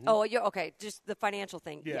 Mm-hmm. Oh, okay, just the financial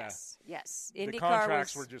thing. Yeah. Yes. The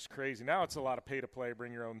contracts were just crazy. Now it's a lot of pay-to-play,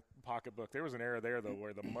 bring your own pocketbook. There was an era there, though,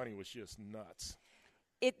 where the money was just nuts.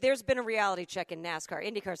 There's been a reality check in NASCAR.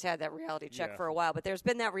 IndyCar's had that reality check for a while, but there's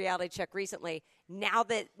been that reality check recently. Now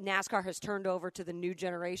that NASCAR has turned over to the new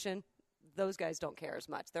generation, those guys don't care as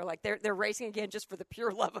much. They're like they're racing again just for the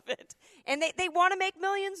pure love of it, and they want to make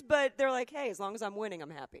millions, but they're like, hey, as long as I'm winning,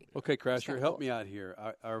 I'm happy. Okay, Crasher, help me out here.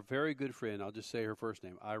 Our very good friend, I'll just say her first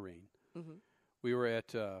name, Irene. Mm-hmm. We were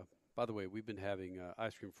at. By the way, we've been having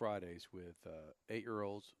ice cream Fridays with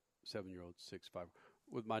 8-year-olds, 7-year-olds, 6, 5.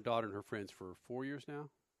 With my daughter and her friends for 4 years now.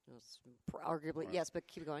 Arguably, yes, but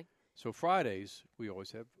keep going. So Fridays, we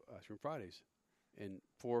always have ice cream Fridays. And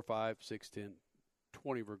 4, 5, 6, 10,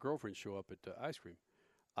 20 of her girlfriends show up at ice cream.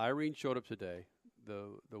 Irene showed up today,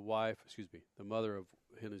 the mother of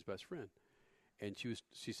Henley's best friend. And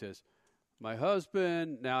she says, my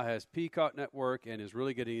husband now has Peacock Network and is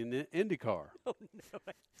really getting in IndyCar. Oh, no.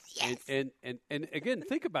 Yes. And again,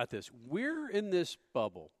 think about this. We're in this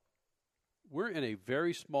bubble. We're in a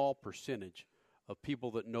very small percentage of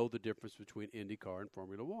people that know the difference between IndyCar and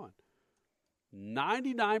Formula One.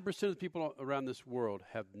 99% of the people around this world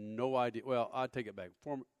have no idea. Well, I take it back.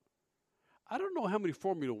 I don't know how many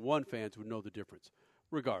Formula One fans would know the difference,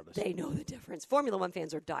 regardless. They know the difference. Formula One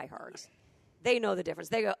fans are diehards. They know the difference.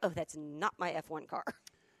 They go, oh, that's not my F1 car.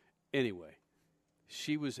 Anyway,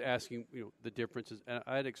 she was asking the differences, and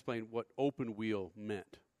I had explained what open wheel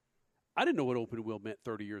meant. I didn't know what open wheel meant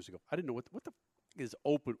 30 years ago. I didn't know what the is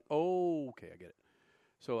open. Oh, okay, I get it.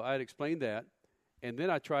 So I had explained that, and then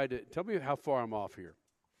I tried to tell me how far I'm off here.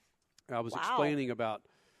 I was explaining about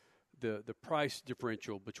the price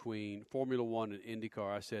differential between Formula One and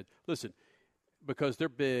IndyCar. I said, listen, because they're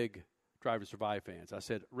big Drive to Survive fans. I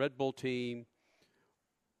said Red Bull team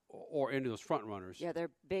or any of those front runners. Yeah,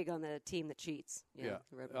 they're big on the team that cheats. Yeah.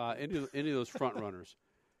 Any of those front runners.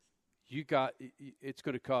 It's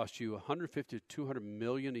going to cost you $150 to $200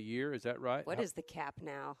 million a year. Is that right? What is the cap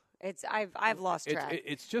now? I've lost track.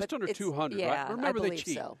 It's just under 200. Yeah, right? Remember I believe they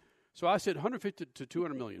cheat. So I said 150 to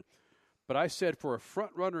 200 million. But I said for a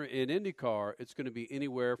front runner in IndyCar, it's going to be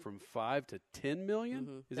anywhere from 5 to 10 million.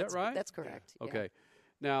 Mm-hmm. Is that right? That's correct. Yeah. Okay. Yeah.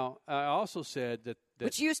 Now I also said that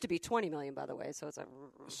which used to be 20 million, by the way. So it's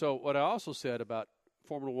So what I also said about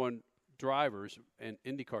Formula One drivers and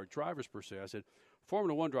IndyCar drivers per se, I said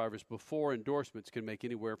Formula One drivers before endorsements can make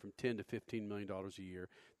anywhere from $10 to $15 million a year.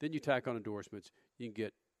 Then you tack on endorsements, you can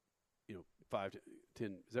get, 5 to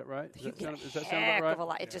 10. Is that right? Does that sound about right? Of a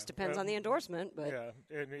lot. It just depends on the endorsement, but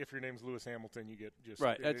and if your name's Lewis Hamilton, you get just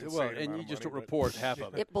right. And you just don't report half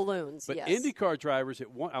of it. It balloons. But yes. IndyCar drivers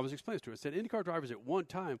I was explaining this to her. I said IndyCar drivers at one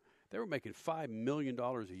time they were making $5 million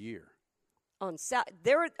a year.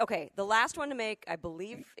 The last one to make, I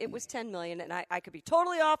believe it was 10 million, and I could be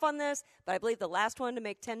totally off on this, but I believe the last one to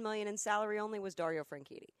make 10 million in salary only was Dario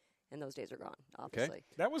Franchitti. And those days are gone, obviously. Okay.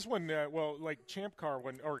 That was when, like Champ Car,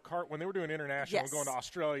 when they were doing international, going to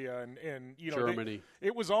Australia and Germany.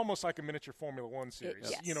 It was almost like a miniature Formula One series.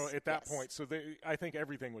 At that yes. point. So I think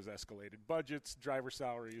everything was escalated: budgets, driver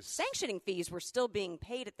salaries, sanctioning fees were still being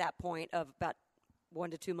paid at that point of about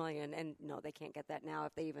 $1 to $2 million, and no, they can't get that now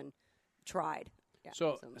if they even tried. Yeah,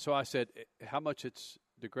 so I said, how much it's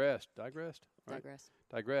digressed.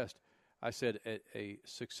 I said a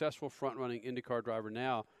successful front-running IndyCar driver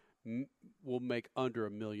now will make under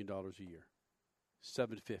 $1 million a year,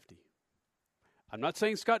 $750. I'm not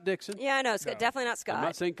saying Scott Dixon. Yeah, I know. No. Definitely not Scott. I'm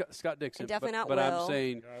not saying Scott Dixon. And definitely not but Will. I'm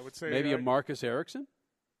saying I would say maybe a Marcus Ericsson.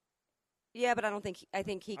 Yeah, but I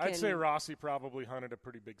think he can. I'd say Rossi probably hunted a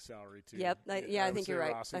pretty big salary too. Yep. I think you're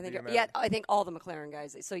right. Rossi I think all the McLaren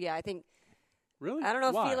guys. So yeah, I think. Really? I don't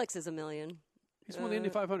know Why? if Felix is $1 million. He's won the Indy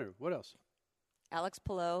 500. What else? Alex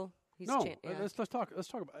Palou. Let's talk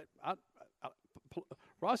about.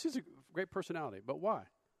 Rossi's a great personality, but why?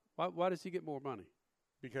 Why does he get more money?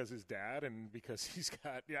 Because his dad, and because he's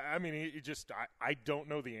got. Yeah, I mean, he just. I don't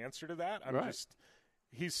know the answer to that.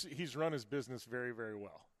 He's run his business very, very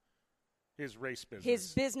well. His race business.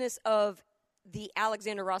 His business of the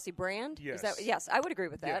Alexander Rossi brand? Yes. Yes, I would agree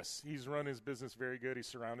with that. Yes, he's run his business very good. He's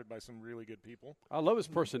surrounded by some really good people. I love his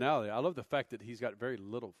personality. I love the fact that he's got very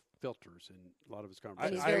little filters in a lot of his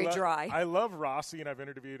conversations. And he's very dry. I love Rossi, and I've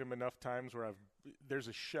interviewed him enough times where there's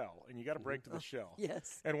a shell, and you got to break to the shell.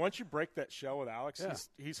 Yes. And once you break that shell with Alex,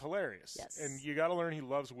 he's hilarious. Yes. And you got to learn he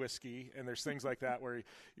loves whiskey, and there's things like that where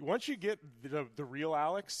once you get the real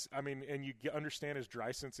Alex, I mean, and you understand his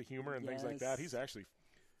dry sense of humor and things like that, he's actually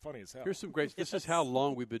funny as hell. Here's some great. This is how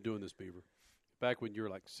long we've been doing this, Beaver. Back when you were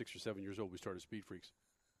like 6 or 7 years old, we started Speed Freaks.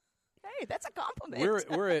 Hey, that's a compliment.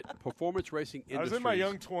 We're at Performance Racing Industries. I was in my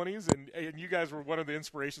young 20s, and you guys were one of the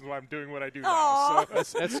inspirations why I'm doing what I do now.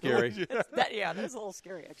 So. That's scary. That's a little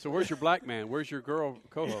scary, actually. So where's your black man? Where's your girl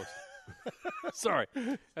co-host? Sorry.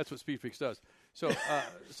 That's what Speed Freaks does. So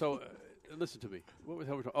listen to me. What was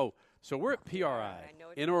the hell we talking? Oh, so we're at PRI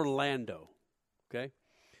in Orlando, okay?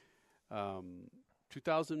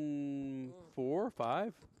 2004,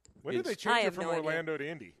 5? When did they change it from Orlando to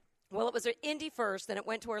Indy? Well, it was Indy first, then it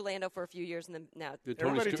went to Orlando for a few years, and then now.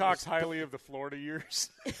 Everybody talks highly of the Florida years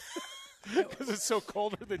because it's so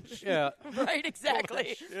colder than shit. Yeah, right,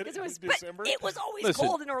 exactly. It was December. But it was always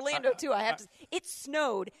cold in Orlando too. It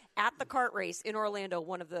snowed at the kart race in Orlando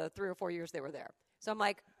one of the 3 or 4 years they were there. So I'm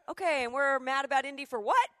like, okay, and we're mad about Indy for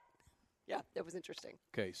what? Yeah, that was interesting.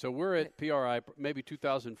 Okay, so we're at PRI, maybe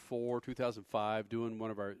 2004, 2005, doing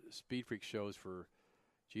one of our Speed Freak shows for,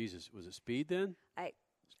 Jesus, was it Speed then?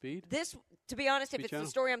 Speed? This, to be honest, Speed if it's channel? the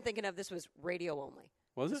story I'm thinking of, this was radio only.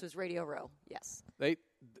 This was Radio Row, yes. They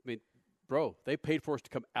paid for us to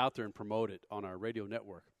come out there and promote it on our radio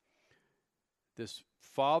network. This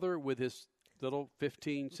father with his little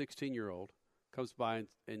 15, 16-year-old comes by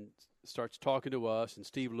and starts talking to us and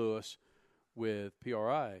Steve Lewis with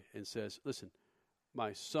PRI and says, listen,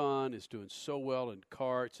 my son is doing so well in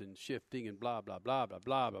karts and shifting and blah, blah, blah, blah,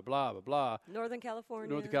 blah, blah, blah, blah, blah. Northern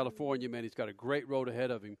California, man. He's got a great road ahead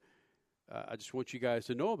of him. I just want you guys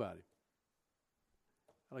to know about him.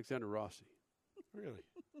 Alexander Rossi. Really?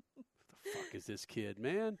 What the fuck is this kid,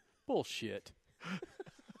 man? Bullshit.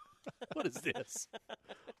 What is this?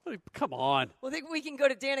 Come on. Well, I think we can go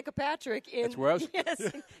to Danica Patrick in That's where I was.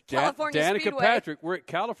 California Danica Speedway. Patrick. We're at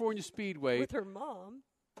California Speedway. With her mom.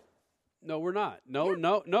 No, we're not. No.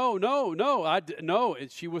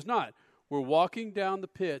 She was not. We're walking down the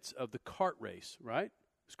pits of the kart race, right? It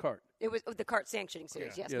was kart. It was the kart sanctioning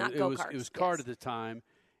series, yes, not go-karts. It was kart at the time,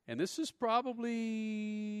 And this is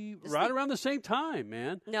probably around the same time,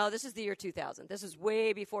 man. No, this is the year 2000. This is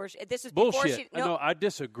way before. This is Bullshit. Before she, No, I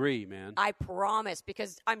disagree, man. I promise,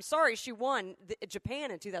 because I'm sorry, she won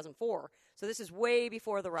Japan in 2004. So this is way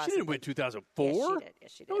before the Ross. She didn't win 2004. Yes, she did.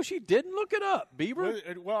 Yes, she did. No, she didn't. Look it up, Beaver.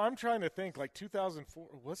 Well, I'm trying to think. Like 2004,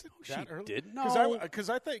 was it that early? Didn't. No, because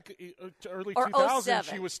I think early Or 2000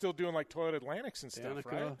 07. she was still doing like Toyota Atlantics and stuff,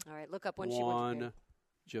 Danica right? All right, look up when she won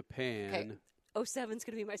Japan. Okay. 07's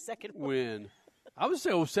going to be my second one. Win. I would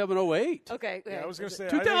say 07, 08. Okay. Yeah, I was going to say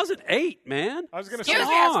 2008, man. I was going to say. Excuse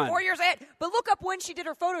me, that's on. 4 years ahead. But look up when she did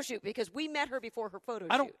her photo shoot, because we met her before her photo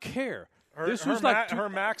shoot. I don't care. This was like her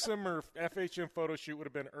Maxim or FHM photo shoot would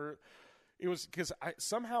have been. It was because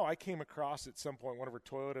somehow I came across at some point one of her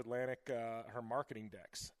Toyota Atlantic her marketing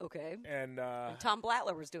decks. Okay. And Tom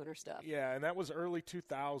Blattler was doing her stuff. Yeah, and that was early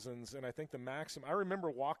 2000s, and I think the Maxim. I remember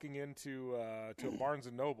walking into to a Barnes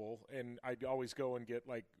and Noble, and I'd always go and get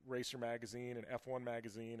like Racer magazine and F1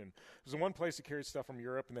 magazine, and it was the one place that carried stuff from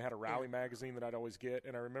Europe, and they had a rally magazine that I'd always get,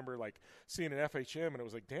 and I remember like seeing an FHM, and it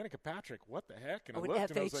was like Danica Patrick, what the heck? And I looked, an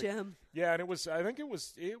and I was like, FHM. yeah, and it was. I think it would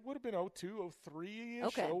have been 02, 03-ish,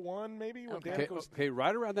 Okay. 01 maybe. When Okay, Danica was, okay,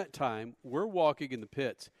 right around that time, we're walking in the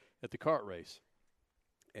pits at the kart race,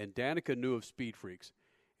 and Danica knew of Speed Freaks,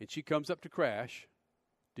 and she comes up to Crash.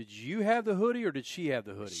 Did you have the hoodie, or did she have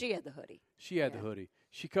the hoodie? She had the hoodie. She had the hoodie.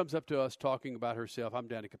 She comes up to us talking about herself. I'm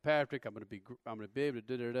Danica Patrick. I'm going to be able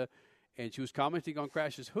to da-da-da. And she was commenting on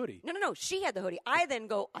Crash's hoodie. No. She had the hoodie. I then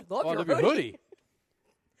go, I love Oh, I your love hoodie. your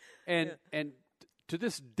hoodie. And to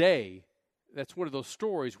this day, that's one of those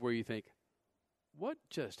stories where you think, what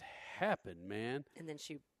just happened, man? And then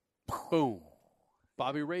she, Boom.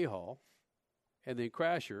 Bobby Rahal, and then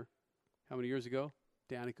Crasher. How many years ago?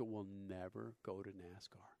 Danica will never go to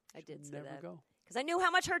NASCAR. I did say never that. go. Because I knew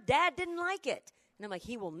how much her dad didn't like it. And I'm like,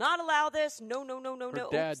 he will not allow this. No. Her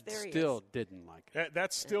dad Oops, there he still is. didn't like it.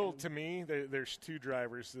 that's still to me. There's two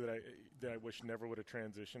drivers that I wish never would have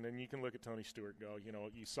transitioned, and you can look at Tony Stewart. And go,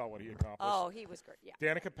 you saw what he accomplished. Oh, he was great. Yeah.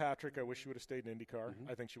 Danica Patrick, I wish she would have stayed in IndyCar.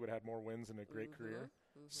 I think she would have had more wins and a great career.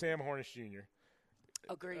 Sam Hornish Jr.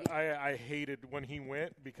 Agreed. I hated when he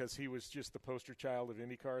went because he was just the poster child of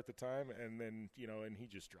IndyCar at the time, and then and he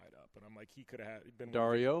just dried up. And I'm like, he could have been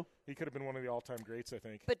Dario? He could have been one of the all-time greats, I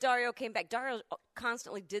think. But Dario came back. Dario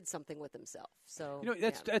constantly did something with himself. So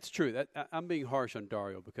That's true. I'm being harsh on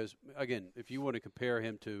Dario because, again, if you want to compare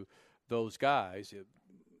him to those guys,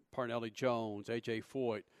 Parnelli Jones, A.J.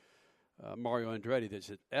 Foyt, Mario Andretti, that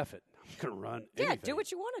said, F it. I'm going to run anything. do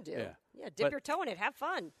what you want to do. Yeah. Dip your toe in it. Have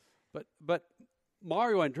fun. But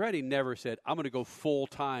Mario Andretti never said, I'm going to go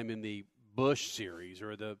full-time in the Busch Series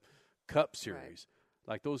or the Cup Series.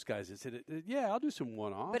 Right. Like those guys that said, I'll do some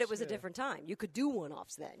one-offs. But it was a different time. You could do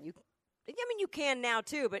one-offs then. You can now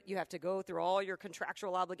too, but you have to go through all your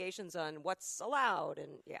contractual obligations on what's allowed.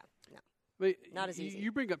 And, not as easy.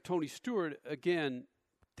 You bring up Tony Stewart again.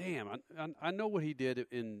 Damn, I know what he did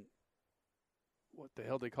in what the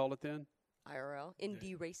hell they call it then? IRL,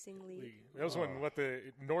 Indy Racing League. That was when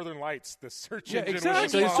the Northern Lights, the search engine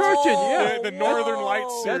exactly. was Search engine, the Northern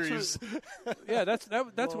Lights series. That's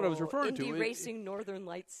what I was referring to. Indy Racing Northern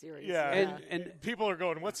Lights series. Yeah, and people are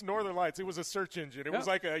going, "What's Northern Lights?" It was a search engine. It was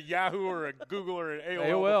like a Yahoo or a Google or an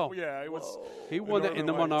AOL. Yeah, it was. He won that in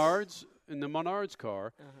the Menards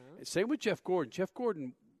car. Same with Jeff Gordon. Jeff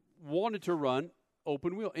Gordon wanted to run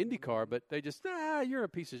open wheel IndyCar, but they just you're a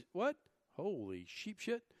piece of what? Holy sheep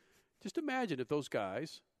shit. Just imagine if those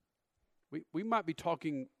guys, we might be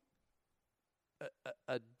talking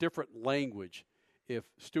a different language if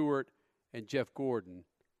Stewart and Jeff Gordon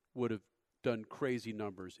would have done crazy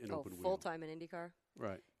numbers in open wheel. Full-time in IndyCar?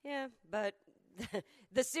 Right. Yeah, but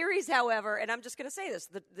the series, however, and I'm just going to say this,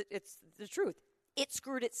 it's the truth, it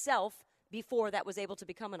screwed itself before that was able to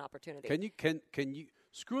become an opportunity. Can you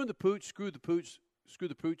screw the pooch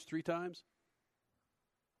 3 times?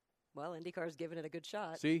 Well, IndyCar's given it a good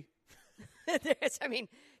shot. See?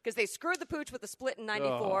 Because they screwed the pooch with the split in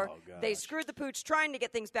 94. They screwed the pooch trying to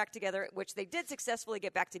get things back together, which they did successfully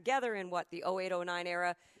get back together in, the 08-09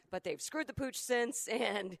 era. But they've screwed the pooch since,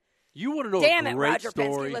 and you want to know damn a it, great Roger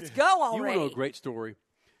story. Penske, let's go already. You want to know a great story?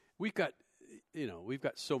 We've got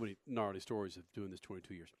so many gnarly stories of doing this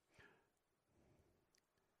 22 years.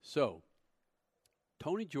 So,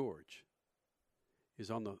 Tony George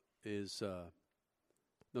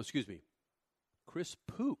Chris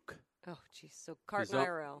Pook. Oh, geez. So Cart and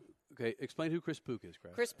IRL. Okay, explain who Chris Pook is,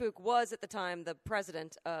 Chris. Chris Pook was at the time the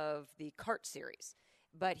president of the Cart Series,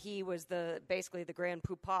 but he was basically the grand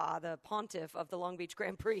poobah, the pontiff of the Long Beach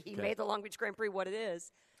Grand Prix. He made the Long Beach Grand Prix what it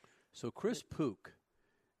is. So Chris Pook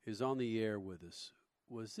is on the air with us.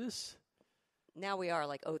 Was this Now we are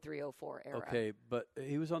like 03-04 era. Okay, but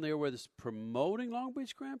he was on the air with us promoting Long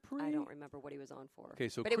Beach Grand Prix? I don't remember what he was on for. Okay,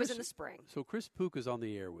 so but it was in the spring. So Chris Pook is on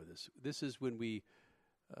the air with us. This is when we,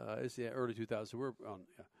 it's the early 2000s. We're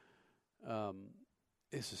on,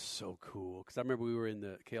 this is so cool because I remember we were in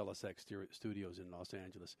the KLSX studios in Los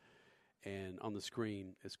Angeles, and on the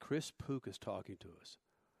screen, as Chris Pook is talking to us,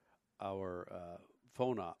 our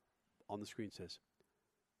phone op on the screen says,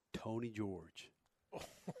 Tony George. ...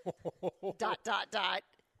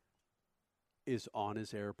 is on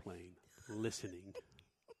his airplane listening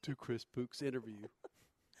to Chris Pook's interview.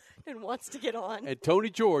 And wants to get on. And Tony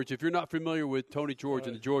George, if you're not familiar with Tony George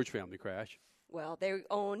and the George family crash. Well, they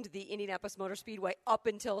owned the Indianapolis Motor Speedway up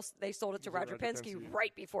until they sold it to Roger Penske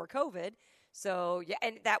right before COVID. So, yeah,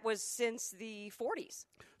 and that was since the 40s.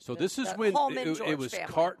 So this is when it was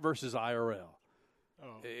family. CART versus IRL.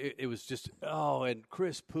 Oh. It was just, and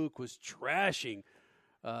Chris Pook was trashing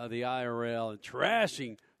the IRL and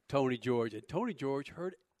trashing Tony George. And Tony George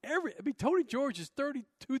heard Tony George is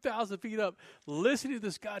 32,000 feet up listening to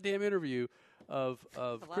this goddamn interview of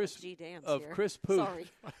Chris Pook. Sorry.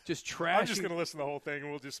 Just trashing. I'm just going to listen to the whole thing and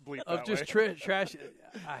we'll just bleep of that just way. Trashing.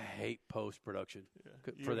 I hate post-production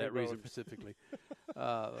for that reason specifically.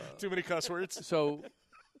 Too many cuss words. So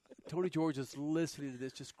Tony George is listening to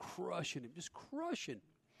this, just crushing him.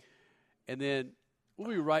 And then we'll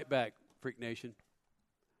be right back, Freak Nation,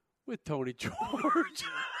 with Tony George.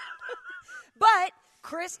 But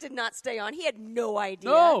Chris did not stay on. He had no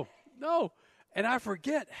idea. No. And I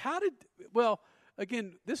forget,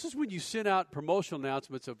 again, this is when you send out promotional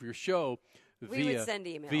announcements of your show would send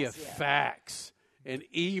emails, via fax and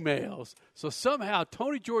emails. So somehow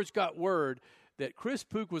Tony George got word that Chris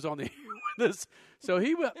Pook was on the air with us. So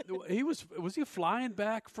he was he flying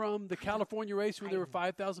back from the California race when there were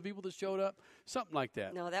 5,000 people that showed up? Something like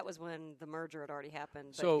that. No, that was when the merger had already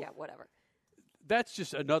happened. But so yeah, whatever. That's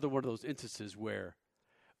just another one of those instances where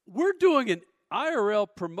we're doing an IRL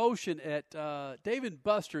promotion at Dave &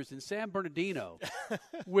 Buster's in San Bernardino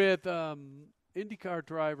with IndyCar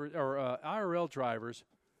drivers or IRL drivers,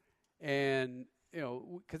 and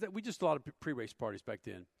because we just did a lot of pre-race parties back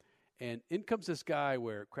then, and in comes this guy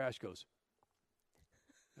where Crash goes,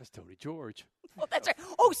 "That's Tony George." Oh, that's right.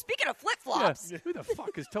 Oh, speaking of flip-flops. Yeah, who the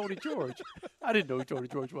fuck is Tony George? I didn't know who Tony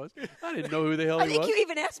George was. I didn't know who the hell he was. I think you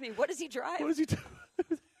even asked me, what does he drive? What does he do?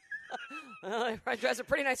 He drives a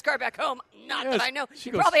pretty nice car back home. Not that I know. He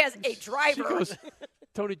probably has a driver. She goes,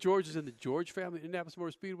 Tony George is in the George family, Indianapolis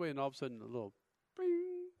Motor Speedway, and all of a sudden a little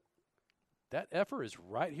bing. That effer is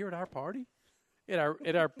right here at our party?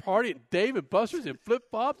 At our party at Dave & Buster's in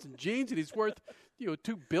flip-flops and jeans, and he's worth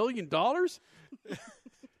 $2 billion?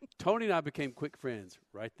 Tony and I became quick friends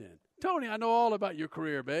right then. Tony, I know all about your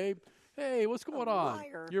career, babe. Hey, what's going on?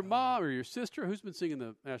 Liar. Your mom or your sister? Who's been singing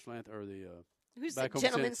the national anthem or the Who's the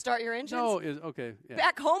Gentlemen Start Your Engines? No, okay. Yeah.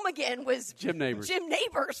 Back Home Again was Jim Neighbors. What are you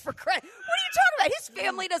talking about? His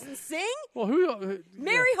family doesn't sing. Well, who?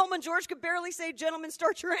 Mary, Home, and George could barely say "Gentlemen,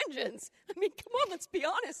 Start Your Engines." I mean, come on, let's be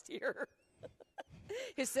honest here.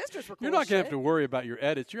 His sisters were cool. You're not going to have to worry about your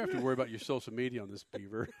edits. You have to worry about your social media on this,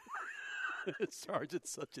 Beaver.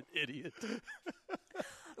 Sergeant's such an idiot. Well,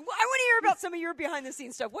 I want to hear about some of your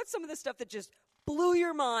behind-the-scenes stuff. What's some of the stuff that just blew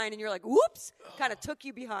your mind and you're like, whoops, kind of took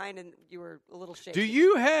you behind and you were a little shaky? Do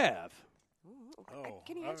you have?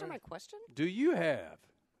 Can you answer my question? Do you have?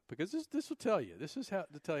 Because this will tell you. This is how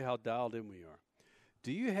to tell you how dialed in we are.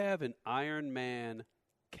 Do you have an Iron Man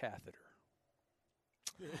catheter?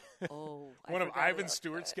 One of Ivan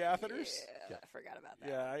Stewart's catheters? Yeah, I forgot about that.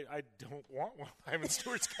 Yeah, I don't want one of Ivan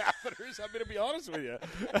Stewart's catheters. I'm going to be honest with you.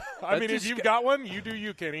 I mean, if you've got one, you do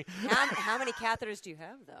you, Kenny. How many catheters do you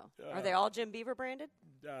have, though? Are they all Jim Beaver branded?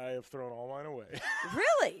 I have thrown all mine away.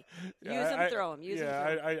 Really? Use them, throw them.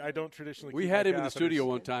 I don't traditionally We keep had my him in the catheters. studio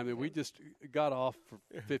one time that we just got off for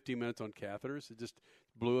 15 minutes on catheters. It just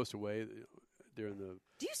blew us away during the...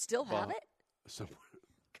 Do you still have it? Somewhere.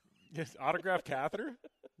 Yes, autographed catheter?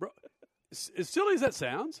 Bro, as silly as that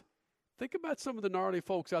sounds, think about some of the gnarly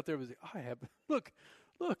folks out there. I have look.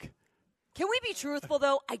 Can we be truthful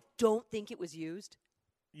though? I don't think it was used.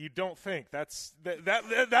 You don't think that's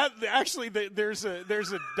that actually there's a ...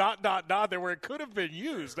 there where it could have been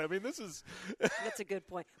used. I mean, this is that's a good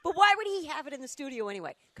point. But why would he have it in the studio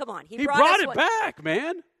anyway? Come on, he brought it back,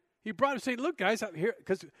 man. He brought it saying, "Look, guys, out here,"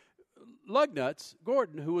 because Lugnuts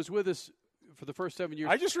Gordon, who was with us for the first 7 years.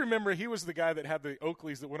 I just remember he was the guy that had the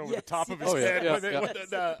Oakleys that went over the top of his head.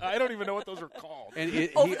 Yeah. I don't even know what those were called.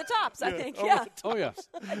 And over the tops, I think. Yeah. Oh, yes.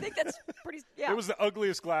 I think that's pretty. Yeah. It was the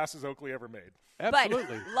ugliest glasses Oakley ever made.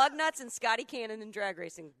 Absolutely. But Lugnuts and Scotty Cannon in drag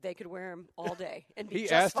racing, they could wear them all day and be He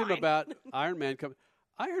just asked fine. him about Iron Man coming.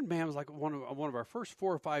 Iron Man was like one of our first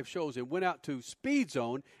 4 or 5 shows, and went out to Speed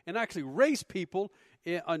Zone and actually raced people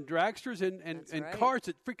on dragsters and cars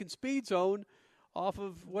at freaking Speed Zone off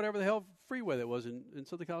of whatever the hell freeway that was in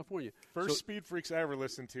Southern California. First Speed Freaks I ever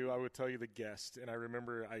listened to, I would tell you the guest. And I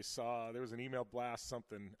remember I saw there was an email blast,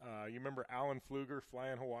 something. You remember Alan Pfluger,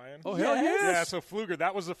 Flying Hawaiian? Oh, hell yes. Yeah, so Pfluger,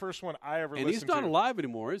 that was the first one I ever listened to. And he's not alive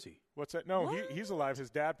anymore, is he? What's that? No, he's alive. His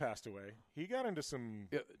dad passed away. He got into some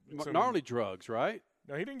gnarly drugs, right?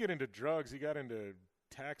 No, he didn't get into drugs. He got into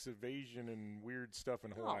tax evasion and weird stuff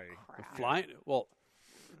in Hawaii. Crap. Well,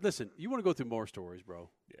 listen, you want to go through more stories, bro.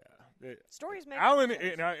 Yeah. Stories make Alan,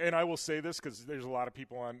 and I will say this because there's a lot of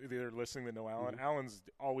people on there listening that know Alan. Mm-hmm. Alan's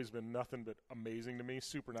always been nothing but amazing to me.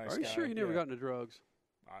 Super nice guy. Are you sure he never got into drugs?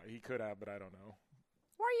 He could have, but I don't know.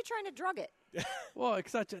 Why are you trying to drug it? Well,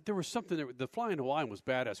 because there was something there. The Flying Hawaiian was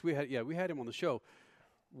badass. We had him on the show.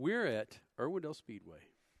 We're at Irwindale Speedway.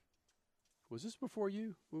 Was this before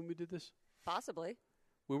you when we did this? Possibly.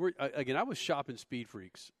 We were again. I was shopping Speed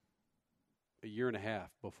Freaks a year and a half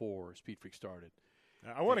before Speed Freaks started.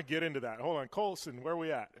 I want to get into that. Hold on, Colson, where are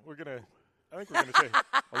we at? I think we're gonna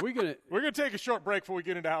take. We're gonna take a short break before we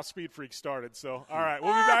get into how Speed Freaks started. So, all right,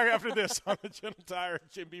 we'll be back after this on the Gentle Tire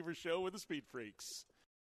Jim Beaver Show with the Speed Freaks.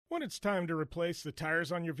 When it's time to replace the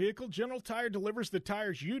tires on your vehicle, General Tire delivers the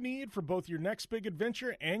tires you need for both your next big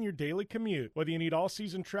adventure and your daily commute. Whether you need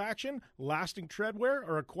all-season traction, lasting tread wear,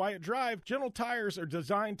 or a quiet drive, General Tires are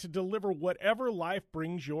designed to deliver whatever life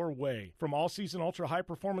brings your way. From all-season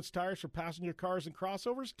ultra-high-performance tires for passenger cars and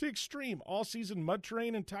crossovers to extreme all-season mud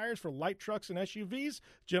terrain and tires for light trucks and SUVs,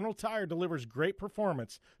 General Tire delivers great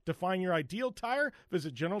performance. To find your ideal tire,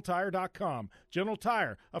 visit GeneralTire.com. General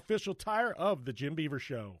Tire, official tire of the Jim Beaver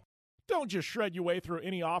Show. Don't just shred your way through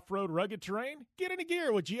any off-road rugged terrain. Get into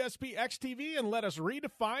gear with GSP XTV and let us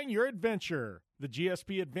redefine your adventure. The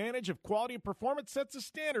GSP Advantage of quality and performance sets a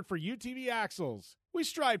standard for UTV axles. We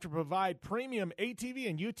strive to provide premium ATV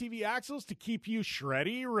and UTV axles to keep you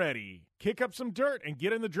shreddy ready. Kick up some dirt and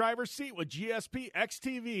get in the driver's seat with GSP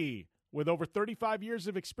XTV. With over 35 years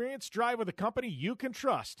of experience, drive with a company you can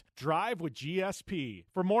trust. Drive with GSP.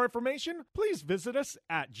 For more information, please visit us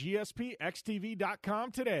at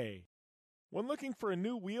gspxtv.com today. When looking for a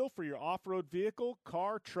new wheel for your off-road vehicle,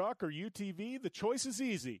 car, truck, or UTV, the choice is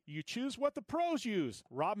easy. You choose what the pros use.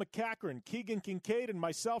 Rob McCachran, Keegan Kincaid, and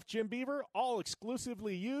myself, Jim Beaver, all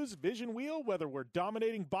exclusively use Vision Wheel, whether we're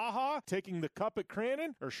dominating Baja, taking the cup at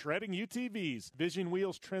Crandon, or shredding UTVs. Vision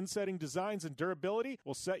Wheel's trend-setting designs and durability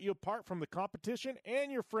will set you apart from the competition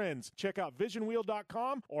and your friends. Check out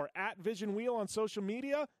visionwheel.com or @visionwheel on social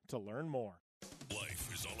media to learn more.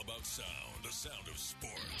 Life is all about sound, the sound of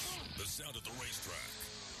sports, the sound at the racetrack,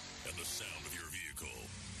 and the sound of your vehicle.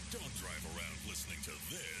 Don't drive around listening to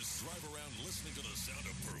this. Drive around listening to the sound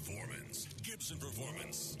of performance. Gibson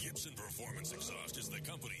Performance. Gibson Performance Exhaust is the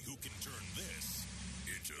company who can turn this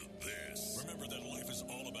into this. Remember that life is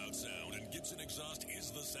all about sound, and Gibson Exhaust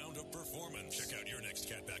is the sound of performance. Check out your next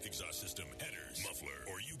catback exhaust system, headers, muffler,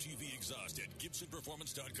 or UTV exhaust at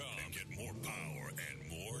GibsonPerformance.com and get more power and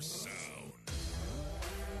more sound.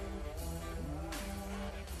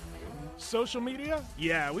 Social media?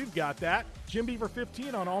 Yeah, we've got that. Jim Beaver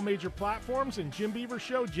 15 on all major platforms, and Jim Beaver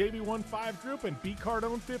Show, JB15 Group, and B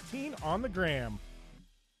Cardone 15 on the gram.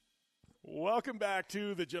 Welcome back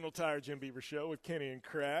to the Gentle Tire Jim Beaver Show with Kenny and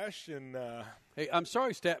Crash. And hey, I'm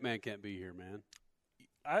sorry Statman can't be here, man.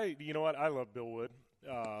 You know what? I love Bill Wood.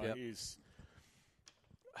 Yep.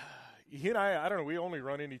 He and I don't know, we only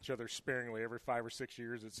run into each other sparingly every 5 or 6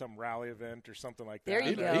 years at some rally event or something like that. There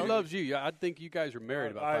you go. He loves you. I think you guys were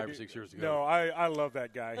married about 5 or 6 years ago. No, I love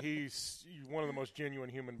that guy. He's one of the most genuine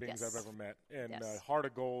human beings Yes. I've ever met. And Yes. heart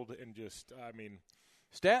of gold and just,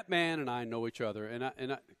 Statman and I know each other, and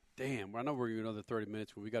I damn, I know we're going to another 30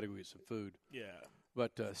 minutes, but we got to go get some food. yeah.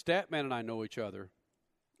 But Statman and I know each other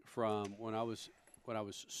from when I was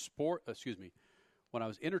entertainment.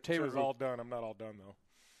 So it's all done. I'm not all done, though.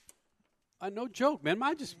 I no joke, man.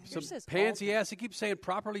 Mine just Yours some says pansy ass. He keeps saying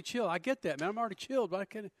properly chill. I get that, man. I'm already chilled, but I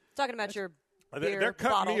can't. Talking about your beer They're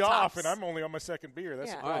cutting bottle me off, tops. and I'm only on my second beer. That's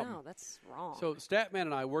yeah, the problem. no, that's wrong. So Statman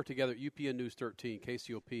and I worked together at UPN News 13,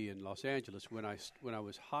 KCOP in Los Angeles when I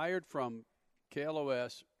was hired from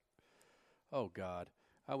KLOS. Oh God,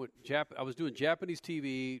 I was doing Japanese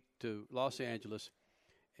TV to Los Angeles,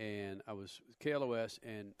 and I was KLOS,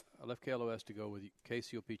 and I left KLOS to go with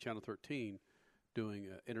KCOP Channel 13, doing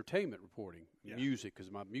entertainment reporting, music,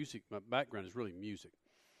 because my background is really music.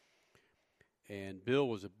 And Bill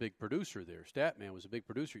was a big producer there. Statman was a big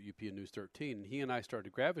producer at UPN News 13, and he and I started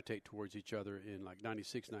to gravitate towards each other in like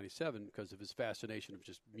 96, 97 because of his fascination of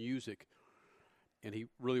just music. and he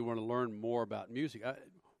really wanted to learn more about music.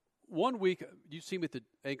 One week, you see me at the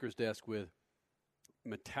anchor's desk with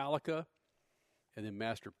Metallica and then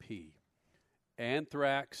Master P,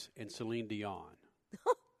 Anthrax, and Celine Dion.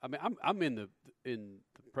 I mean, I'm in the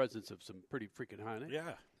presence of some pretty freaking high names.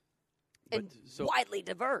 Yeah. And widely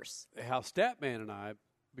diverse. How Statman and I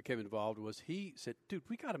became involved was he said, dude,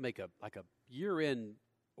 we got to make a year-end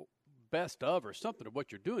best of or something of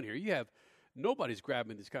what you're doing here. Nobody's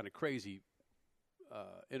grabbing these kind of crazy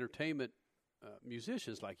entertainment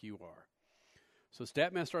musicians like you are. So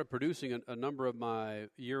Statman started producing a number of my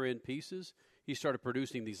year-end pieces. He started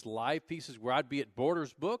producing these live pieces where I'd be at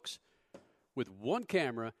Borders Books with one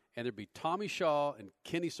camera, and there'd be Tommy Shaw and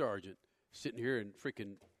Kenny Sargent sitting here in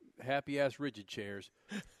freaking happy-ass rigid chairs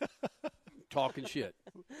talking shit.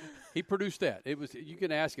 He produced that. You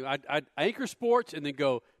can ask him. I'd anchor sports and then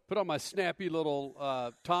go put on my snappy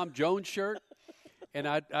little Tom Jones shirt, and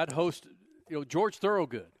I'd host George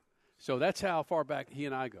Thorogood. So that's how far back he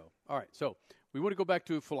and I go. All right, so we want to go back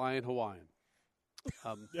to Flying Hawaiian.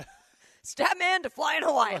 Statman to Flying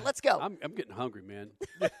Hawaiian. Let's go. I'm getting hungry, man.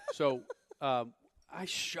 So I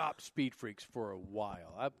shopped Speed Freaks for a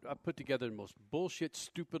while. I put together the most bullshit,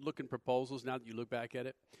 stupid-looking proposals now that you look back at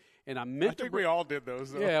it. And I think we all did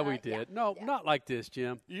those, though. Yeah, we did. Yeah. Not like this,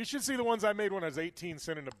 Jim. You should see the ones I made when I was 18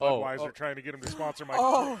 sending to Budweiser trying to get them to sponsor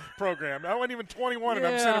my program. I wasn't even 21 and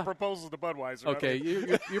I'm sending proposals to Budweiser. Okay,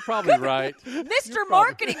 you're probably right. Mr.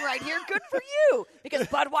 Marketing right here. Good for you. Because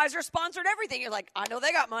Budweiser sponsored everything. You're like, I know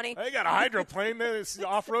they got money. They got a hydroplane. This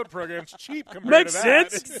off-road program's cheap compared to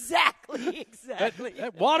that. Makes sense. Exactly.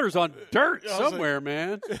 That water's on dirt somewhere,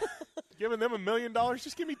 man. Giving them $1 million,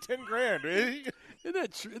 just give me $10,000.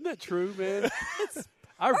 Isn't that true, man?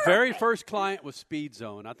 Our very first client was Speed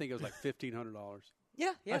Zone. I think it was like $1,500.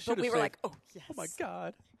 Yeah. But we were like, oh, yes. Oh, my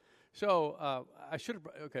God. So I should have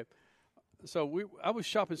 – okay. So I was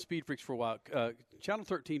shopping Speed Freaks for a while. Channel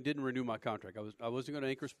 13 didn't renew my contract. I wasn't going to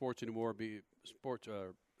anchor sports anymore, be sports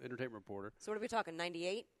entertainment reporter. So what are we talking,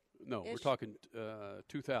 98? No, we're talking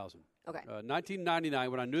 2000. Okay.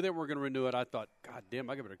 1999, when I knew they were going to renew it, I thought, God damn,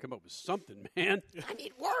 I better come up with something, man. I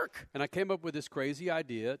need work. And I came up with this crazy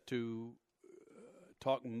idea to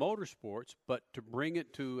talk motorsports, but to bring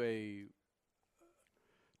it to a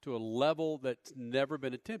level that's never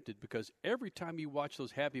been attempted, because every time you watch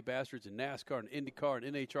those happy bastards in NASCAR and IndyCar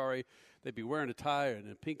and NHRA, they'd be wearing a tie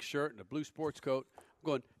and a pink shirt and a blue sports coat. I'm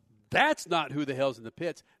going, that's not who the hell's in the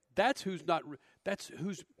pits. That's who's not. That's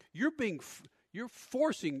who's. You're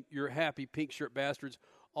forcing your happy pink shirt bastards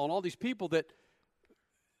on all these people that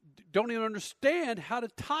don't even understand how to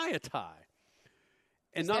tie a tie.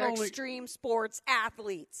 And not only extreme sports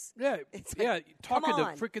athletes. Yeah, talking to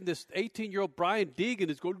freaking this 18-year-old Brian Deegan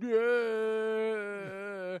is going,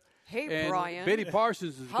 yeah. Hey, Brian. Betty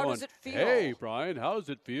Parsons is going, does it feel? Hey, Brian, how does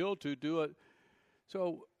it feel to do it?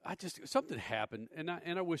 So something happened, and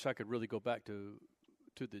I wish I could really go back to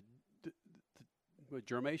the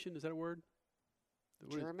germination. Is that a word?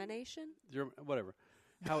 Germination? Whatever.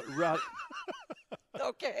 How it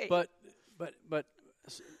okay. But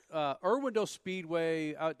Irwindale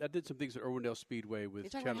Speedway. I did some things at Irwindale Speedway with. You're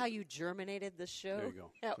talking about how you germinated the show? There you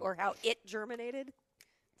go. Yeah, or how it germinated?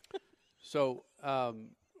 So.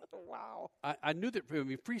 Wow. I knew that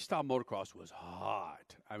freestyle motocross was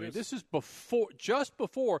hot. I mean, this is just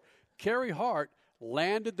before Carey Hart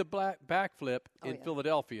landed the backflip in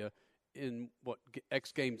Philadelphia in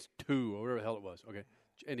X Games 2 or whatever the hell it was. Okay,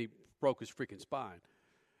 and he broke his freaking spine.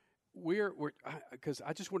 Because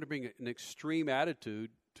I just want to bring an extreme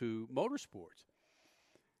attitude to motorsports.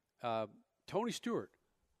 Tony Stewart,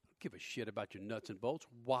 I don't give a shit about your nuts and bolts.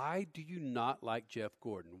 Why do you not like Jeff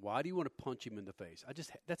Gordon? Why do you want to punch him in the face?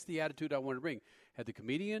 That's the attitude I want to bring. Had the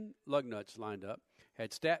comedian Lugnuts lined up,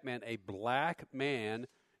 had Statman, a black man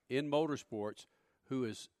in motorsports who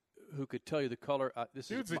could tell you the color.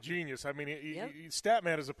 Dude's a genius. I mean,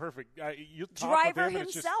 Statman is a perfect guy. You talk driver with him,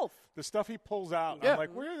 himself. The stuff he pulls out. Yeah. I'm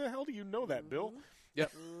like, where the hell do you know that, Bill?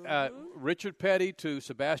 Yep. Richard Petty to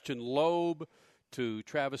Sebastian Loeb to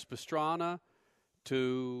Travis Pastrana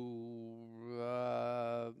to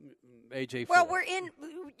AJ Well, Ford.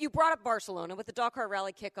 you brought up Barcelona with the Dakar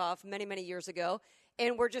Rally kickoff many, many years ago,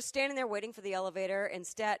 and we're just standing there waiting for the elevator, and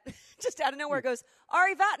Stat just out of nowhere goes,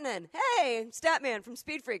 Ari Vatanen, hey, Statman from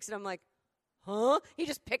Speed Freaks. And I'm like, huh? He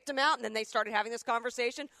just picked him out, and then they started having this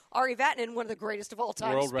conversation. Ari Vatanen, one of the greatest of all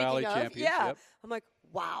time. World Rally champion. Yeah. Yep. I'm like,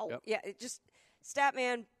 wow. Yep. Yeah, it just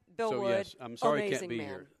Statman, Bill Wood. Yes, I'm sorry he amazing can't be man.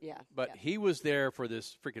 here. Yeah. But he was there for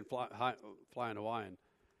this freaking Flying Hawaiian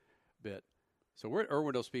bit. So we're at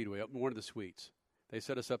Irwindale Speedway up in one of the suites. They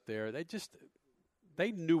set us up there.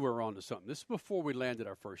 they knew we were onto something. This is before we landed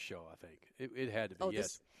our first show, I think. It had to be,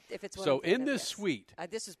 yes. If it's so in this suite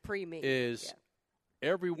this is pre-me. Is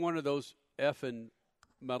every one of those effing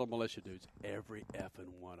Metal Militia dudes, every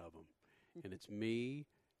effing one of them. And it's me,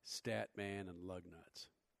 Statman, and Lugnuts.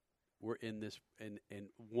 We're in this, and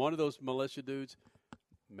one of those militia dudes,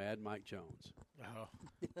 Mad Mike Jones.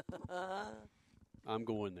 Oh. I'm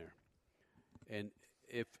going there. And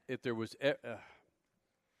if there was ever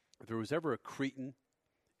a cretin,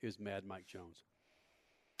 it was Mad Mike Jones.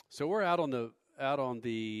 So we're out on the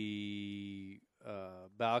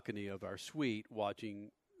balcony of our suite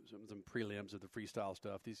watching some prelims of the freestyle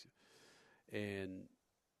stuff. And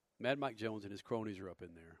Mad Mike Jones and his cronies are up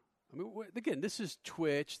in there. I mean, again, this is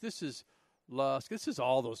Twitch. This is Lusk. This is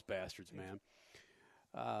all those bastards, man.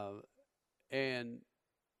 And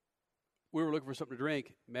we were looking for something to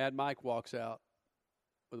drink. Mad Mike walks out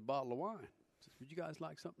with a bottle of wine. Says, "Would you guys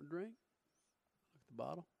like something to drink?" Look at the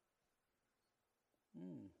bottle.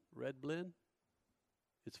 Red blend.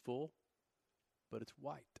 It's full, but it's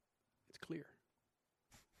white. It's clear.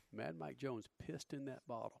 Mad Mike Jones pissed in that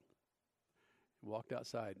bottle. He walked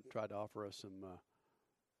outside and tried to offer us some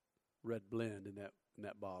red blend in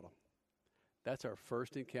that bottle. That's our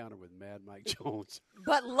first encounter with Mad Mike Jones.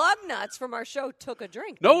 But Lugnuts from our show took a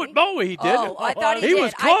drink. No, he didn't. Oh, I thought he did.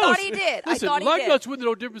 Was close. I thought he did. Listen, Lugnuts wouldn't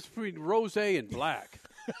know the difference between rosé and black.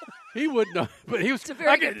 He wouldn't know, but he was. It's a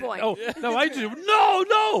very good point. No, I just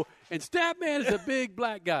no. And Statman is a big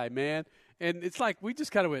black guy, man. And it's like we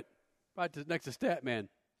just kind of went right next to Statman.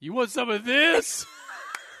 You want some of this?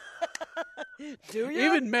 Do you?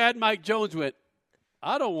 Even Mad Mike Jones went,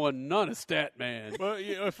 I don't want none of Statman. Well,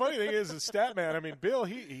 the funny thing is Statman, I mean, Bill,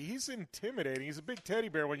 he's intimidating. He's a big teddy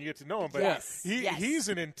bear when you get to know him, but he's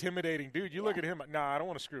an intimidating dude. You look at him, nah, I don't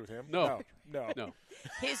want to screw with him. No.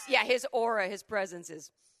 His aura, his presence is,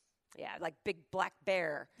 like big black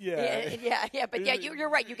bear. Yeah. But you're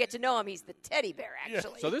right. You get to know him. He's the teddy bear,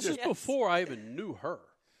 actually. So this is before I even knew her.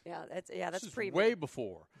 That's pretty way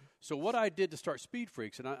before. So what I did to start Speed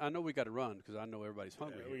Freaks, and I know we got to run because I know everybody's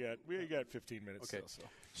hungry. We got 15 minutes. Okay. Still,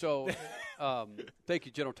 so thank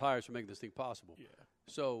you, General Tires, for making this thing possible. Yeah.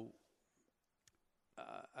 So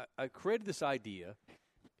I created this idea,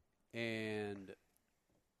 and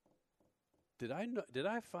did I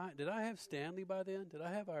have Stanley by then? Did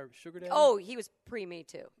I have our Sugar Daddy? Oh, he was pre-me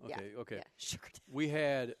too. Okay. Yeah, Sugar Daddy. We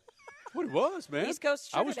had. What it was, man. East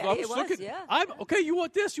Coast Sugar Daddy. It was looking. Yeah. Okay, you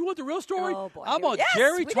want this? You want the real story? Oh, boy. I'm on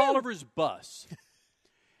Jerry Tolliver's bus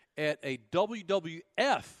at a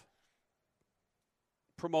WWF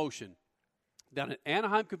promotion down at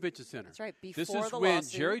Anaheim Convention Center. That's right, before this is the when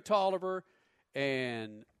lawsuit. Jerry Tolliver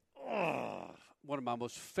and one of my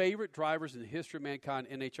most favorite drivers in the history of mankind,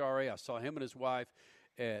 NHRA. I saw him and his wife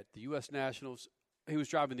at the U.S. Nationals. He was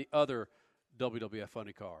driving the other WWF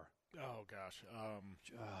funny car. Oh, gosh.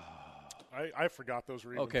 I forgot those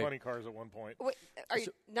were even funny cars at one point. Wait, are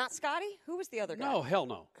you not Scotty? Who was the other guy? No, hell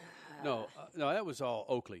no. No, that was all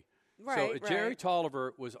Oakley. Right, so Jerry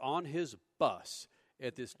Tolliver was on his bus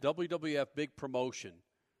at this WWF big promotion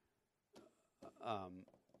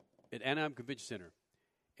at Anaheim Convention Center.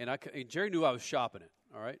 And Jerry knew I was shopping it,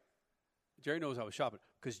 all right? Jerry knows I was shopping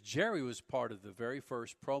because Jerry was part of the very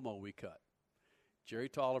first promo we cut. Jerry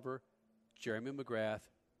Tolliver, Jeremy McGrath.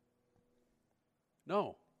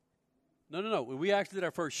 No. When we actually did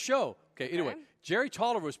our first show. Okay, anyway, Jerry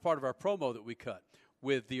Tolliver was part of our promo that we cut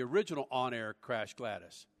with the original on-air Crash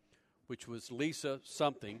Gladys, which was Lisa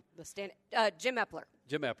something. Jim Epler.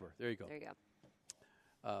 Jim Epler. There you go.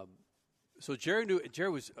 So Jerry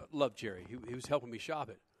loved Jerry. He was helping me shop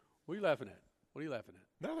it. What are you laughing at?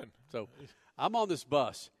 Nothing. So I'm on this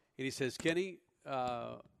bus, and he says, Kenny,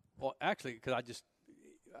 well, actually, because I don't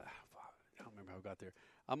remember how I got there.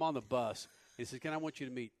 I'm on the bus. He says, Ken, I want you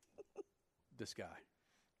to meet this guy.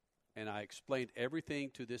 And I explained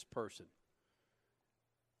everything to this person.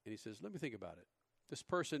 And he says, let me think about it. This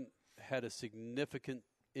person had a significant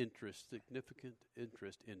interest in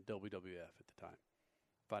WWF at the time,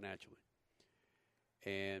 financially.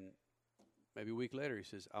 And maybe a week later, he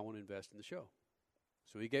says, I want to invest in the show.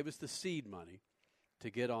 So he gave us the seed money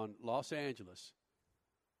to get on Los Angeles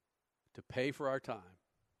to pay for our time.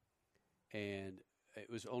 And it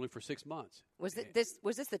was only for 6 months. Was this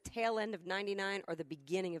the tail end of '99 or the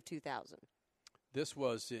beginning of 2000? This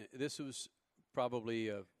was probably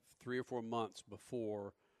 3 or 4 months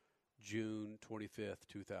before June 25th,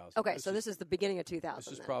 2000. Okay, so this is the beginning of 2000. This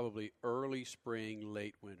is probably early spring,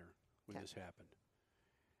 late winter when this happened.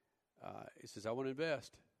 He says, I want to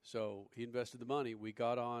invest. So he invested the money. We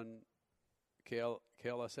got on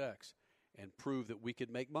KLSX and proved that we could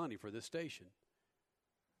make money for this station.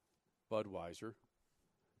 Budweiser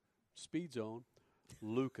Speed Zone,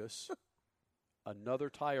 Lucas, another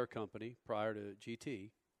tire company prior to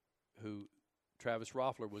GT, who Travis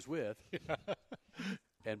Roffler was with,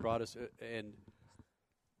 and brought us. And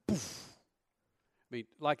poof, I mean,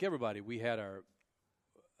 like everybody, we had our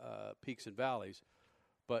peaks and valleys,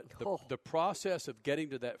 but the process of getting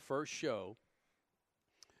to that first show,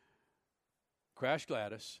 Crash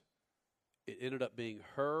Gladys, it ended up being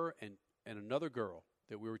her and another girl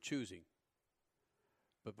that we were choosing.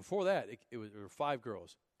 But before that, there were 5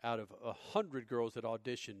 girls out of 100 girls that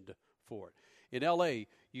auditioned for it. In L.A.,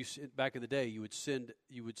 back in the day, you would send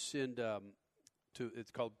to,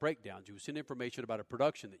 it's called breakdowns. You would send information about a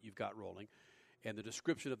production that you've got rolling and the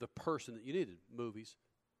description of the person that you needed, movies,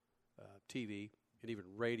 TV, and even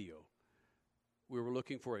radio. We were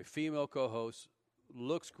looking for a female co-host,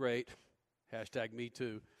 looks great,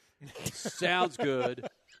 #MeToo, sounds good,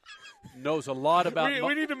 knows a lot about.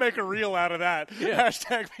 We need to make a reel out of that. Yeah.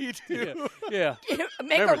 #MeToo. Yeah.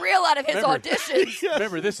 Make a reel out of his auditions.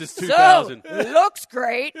 Remember, this is 2000. So, looks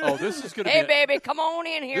great. Oh, this is going to be. Hey, baby, come on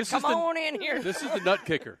in here. Come on in here. This is the nut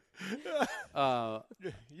kicker.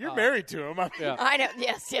 You're married to him. Yeah. I know.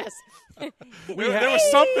 Yes. There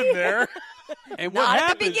was something there. And Not what at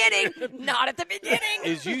happens the beginning. Not at the beginning.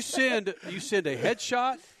 Is you send a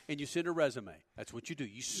headshot and you send a resume. That's what you do.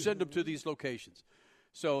 You send them to these locations.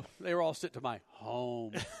 So they were all sent to my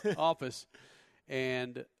home office,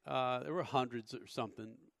 and there were hundreds or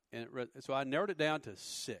something. And so I narrowed it down to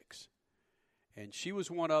 6. And she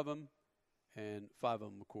was one of them, and 5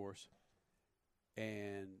 of them, of course.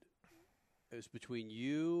 And it was between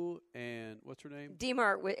you and what's her name?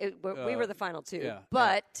 D-Mart. We were the final 2. Yeah.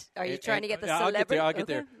 But are you trying to get the celebrity? I'll get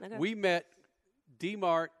there. Okay. We met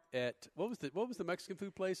D-Mart at what was the Mexican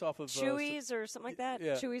food place off of Chewy's or something like that?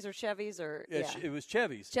 Yeah. Chewy's or Chevy's or it was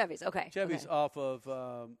Chevy's. Chevy's, okay. Chevy's off of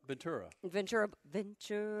Ventura. Ventura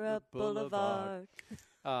Boulevard.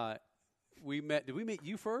 Did we meet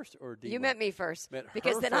you first or D-Mart? You met me first. Met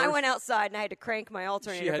because then first. I went outside and I had to crank my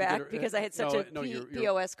alternator back because I had such a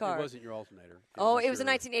POS car. It wasn't your alternator. It was a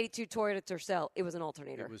 1982 Toyota Tercel. It was an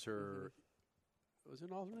alternator. It was her. Was it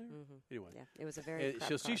an alternator? Mm-hmm. Anyway. Yeah, it was a very crap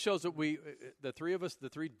so car. she shows up. The 3 of us, the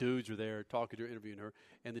 3 dudes are there talking to her, interviewing her,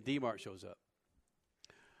 and the D-Mart shows up.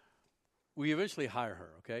 We eventually hire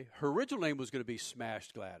her, okay? Her original name was going to be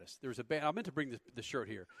Smashed Gladys. There was a band. I meant to bring the shirt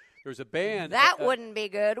here. There was a band. That wouldn't be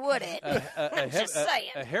good, would it? I'm just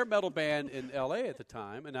saying. A hair metal band in L.A. at the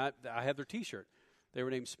time, and I had their T-shirt. They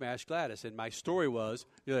were named Smashed Gladys, and my story was,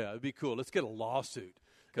 it'd be cool. Let's get a lawsuit.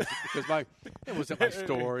 Because it wasn't my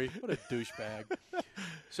story. What a douchebag.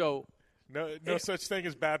 So no such thing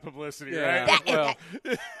as bad publicity, yeah, right? Well,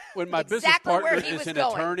 when my business partner is an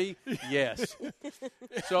attorney, yes.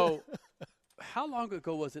 So how long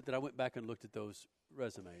ago was it that I went back and looked at those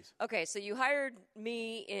resumes? Okay, so you hired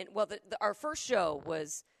me in, our first show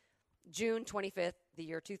was June 25th, the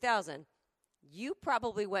year 2000. You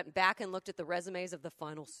probably went back and looked at the resumes of the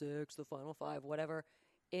final 6, the final 5, whatever.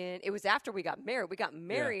 And it was after we got married. We got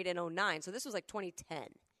married in 2009, so this was like 2010.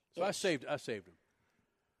 So I saved them.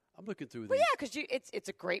 I'm looking through these. Well, yeah, because it's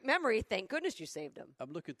a great memory. Thank goodness you saved them.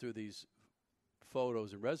 I'm looking through these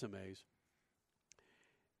photos and resumes,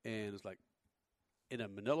 and it's like in a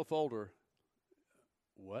manila folder.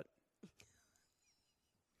 What?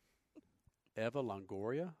 Eva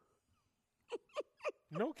Longoria?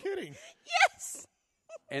 No kidding. Yes.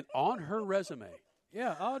 And on her resume,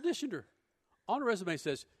 I auditioned her. On her resume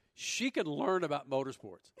says she can learn about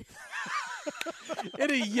motorsports.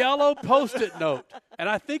 In a yellow Post-it note. And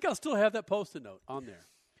I think I'll still have that Post-it note on there.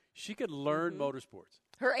 She can learn motorsports.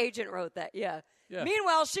 Her agent wrote that, yeah.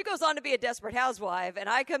 Meanwhile, she goes on to be a desperate housewife, and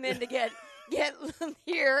I come in to get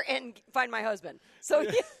here and find my husband. So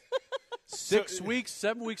 7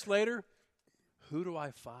 weeks later, who do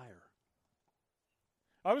I fire?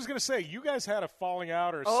 I was going to say, you guys had a falling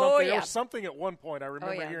out or something. There was something at one point. I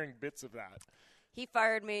remember hearing bits of that. He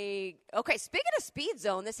fired me. Okay, speaking of Speed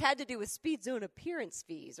Zone, this had to do with Speed Zone appearance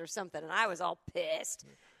fees or something, and I was all pissed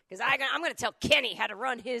because I'm going to tell Kenny how to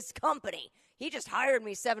run his company. He just hired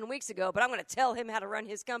me 7 weeks ago, but I'm going to tell him how to run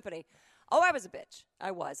his company. Oh, I was a bitch.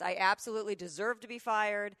 I was. I absolutely deserved to be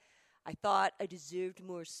fired. I thought I deserved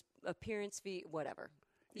more appearance fee, whatever.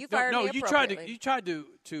 You fired me appropriately. You tried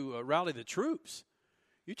to rally the troops.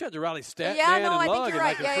 You tried to rally Statman and Lug.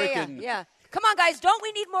 I think you're right. Yeah. Come on, guys. Don't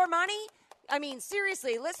we need more money? I mean,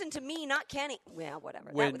 seriously, listen to me, not Kenny. Well, whatever.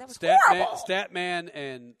 When that was horrible. Statman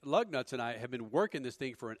and Lugnuts and I have been working this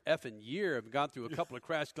thing for an effing year. I've gone through a couple of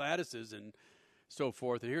Crash Gladyses and so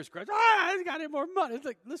forth. And here's Crash. I got any more money. It's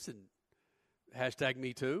like, listen,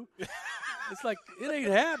 #MeToo. It's like, it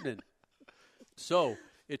ain't happening. So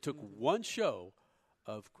it took one show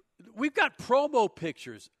of We've got promo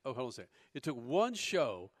pictures. Oh, hold on a second. It took one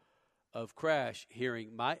show of Crash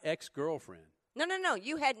hearing my ex-girlfriend. No.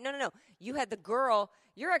 You had You had the girl.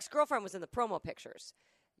 Your ex-girlfriend was in the promo pictures.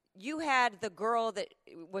 You had the girl that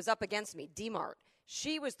was up against me, D-Mart.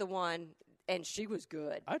 She was the one, and she was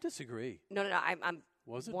good. I disagree. No. I'm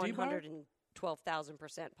Was it 112,000%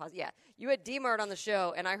 positive. Yeah, you had D-Mart on the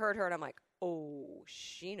show, and I heard her, and I'm like, oh,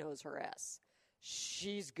 she knows her ass.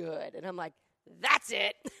 She's good. And I'm like, that's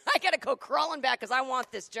it. I got to go crawling back because I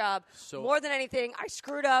want this job. So, more than anything, I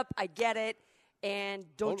screwed up. I get it. And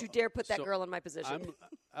don't you dare put that girl in my position.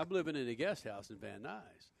 I'm living in a guest house in Van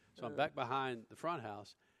Nuys. So I'm back behind the front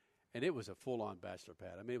house, and it was a full-on bachelor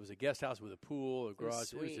pad. I mean, it was a guest house with a pool, a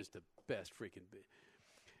garage. It was just the best freaking bit.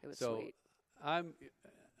 It was so sweet. I'm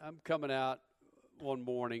coming out one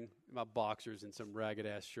morning in my boxers and some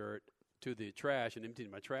ragged-ass shirt to the trash and emptying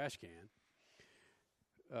my trash can.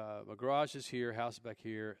 My garage is here, house is back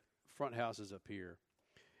here, front house is up here.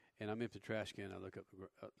 And I'm empty the trash can. I look up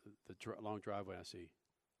the long driveway, and I see,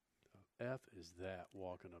 F is that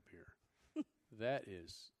walking up here? That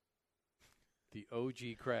is the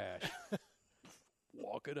OG Crash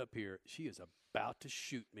walking up here. She is about to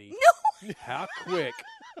shoot me. No! How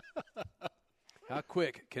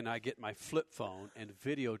quick can I get my flip phone and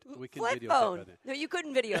video? We can flip video phone. that. No, you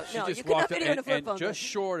couldn't video. She No, just you could not walked up video in a flip and phone. just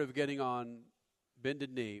short of getting on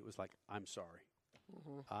bended knee, it was like, I'm sorry.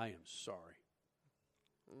 I am sorry.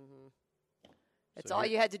 That's So all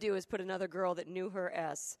you had to do is put another girl that knew her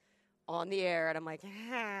S on the air, and I'm like,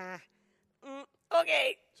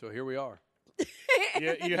 okay. So here we are.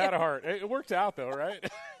 You had a heart. It worked out, though, right?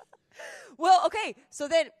 Well, okay. So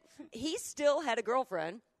then he still had a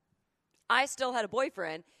girlfriend. I still had a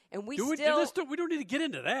boyfriend, and we don't need to get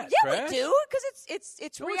into that. Yeah, Crash. we do because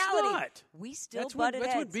it's No, reality. It's not. We still that's butted when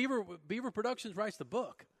heads. Beaver Productions writes the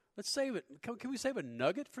book. Let's save it. Can we save a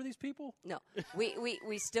nugget for these people? No,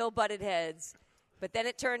 we still butted heads. But then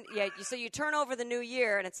it turned, so you turn over the new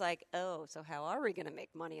year, and it's like, oh, so how are we going to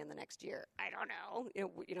make money in the next year? I don't know.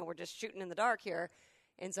 You know, we're just shooting in the dark here.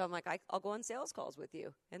 And so I'm like, I'll go on sales calls with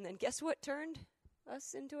you. And then guess what turned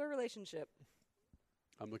us into a relationship?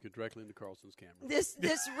 I'm looking directly into Carlson's camera. This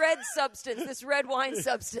red substance, this red wine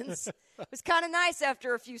substance, was kind of nice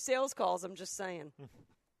after a few sales calls, I'm just saying.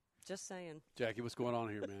 Just saying. Jackie, what's going on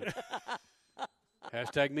here, man?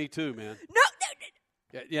 Hashtag me too, man. No.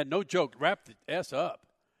 Yeah, no joke. Wrap the S up.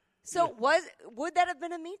 So would that have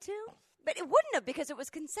been a Me Too? But it wouldn't have because it was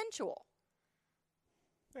consensual.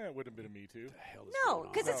 Yeah, it wouldn't have been a Me Too. No,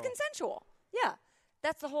 because it's consensual. Yeah.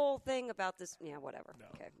 That's the whole thing about this. Yeah, whatever. No.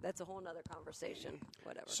 Okay, that's a whole other conversation.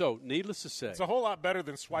 Whatever. So, needless to say. It's a whole lot better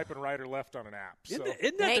than swiping right or left on an app. So.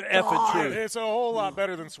 Isn't that the effing truth? It's a whole lot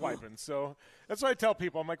better than swiping. So that's what I tell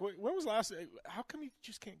people. I'm like, when was the last – how come you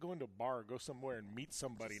just can't go into a bar or go somewhere and meet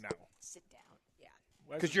somebody now? Sit down. Yeah.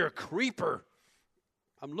 Because you're a creeper.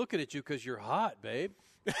 I'm looking at you because you're hot, babe.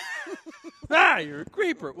 You're a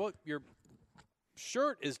creeper. Well, your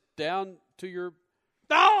shirt is down to your –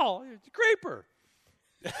 oh, it's a creeper.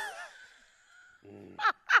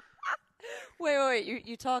 Wait.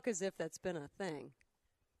 You talk as if that's been a thing.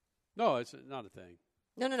 No, it's not a thing.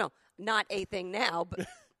 No. Not a thing now, but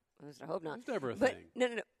I hope not. It's never a but, thing.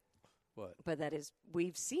 No. What? But that is,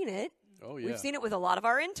 we've seen it. Oh, yeah. We've seen it with a lot of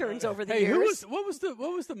our interns over the hey, years. what was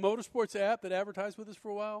the motorsports app that advertised with us for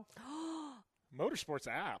a while? Motorsports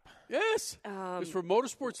app. Yes. It's for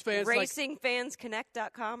motorsports fans.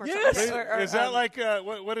 RacingFansConnect.com or yes. something. Is that like,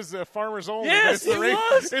 what is the Farmers Only? Yes, it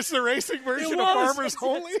was. It's the racing version of Farmers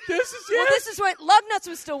Only? This is what Lugnuts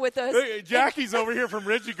was still with us. Jackie's over here from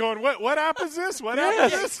Ridgey going, what app is this? What app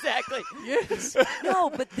is this? Exactly. Yes. No,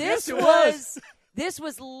 but this was. This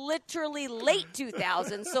was literally late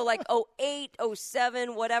 2000, so like 08,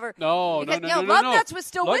 07, whatever. No. Lugnuts was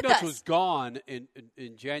still with us. Lugnuts was gone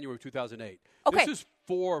in January of 2008. Okay. This is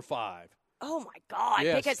 4 or 5. Oh, my God,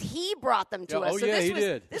 yes. because he brought them to us. Oh, so yeah, this he was,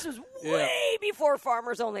 did. This was way before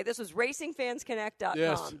Farmers Only. This was RacingFansConnect.com.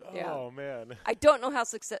 Yes. Yeah. Oh, man. I don't know how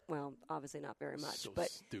well, obviously not very much. So but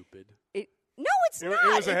stupid. No, it's not.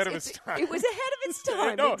 It was ahead of its time. It was ahead of its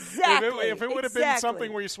time. No, exactly. If it would have been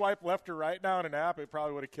something where you swipe left or right now in an app, it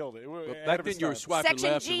probably would have killed it. But back then you were swiping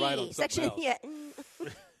Section left G, and right on something else. Yeah.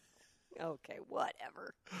 Okay,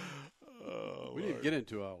 whatever. We didn't get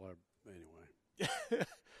into all our anyway.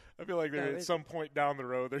 I feel like at some point down the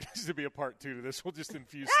road there needs to be a part 2 to this. We'll just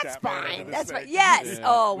infuse That's stat man fine. into this That's thing. fine. Yes. Yeah.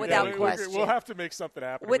 Oh, without question. We'll have to make something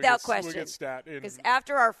happen. Without We'll question. get stat in. Because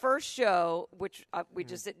after our first show, which we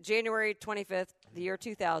just did January 25th, the year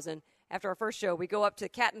 2000, after our first show, we go up to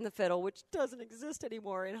Cat and the Fiddle, which doesn't exist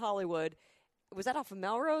anymore in Hollywood. Was that off of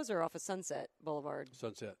Melrose or off of Sunset Boulevard?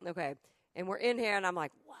 Sunset. Okay. And we're in here, and I'm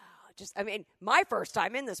like, wow. my first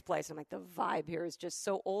time in this place, I'm like, the vibe here is just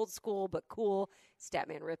so old school but cool.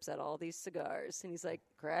 Statman rips out all these cigars, and he's like,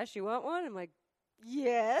 Crash, you want one? I'm like,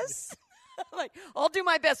 yes. I'm like, I'll do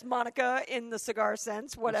my best, Monica, in the cigar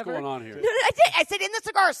sense, whatever. What's going on here? No, I did. I said in the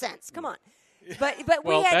cigar sense. Come on. But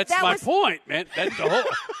well, that's my point, man. That's the whole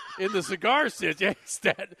in the cigar sense. Yeah,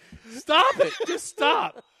 stop it. Just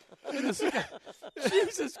stop. In the cigar.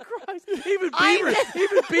 Jesus Christ. Even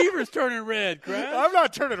Beaver's turning red, Crash. I'm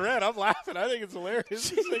not turning red. I'm laughing. I think it's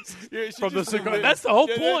hilarious. From the cigar. That's the whole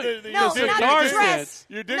point. No, the not cigar the dress. sense.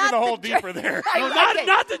 You're digging the hole deeper there. No,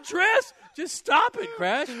 not the dress. Just stop it,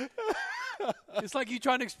 Crash. It's like you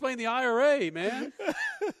trying to explain the IRA, man.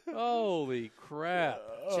 Holy crap.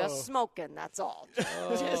 Just smoking, that's all.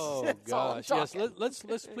 Oh, gosh. Yes,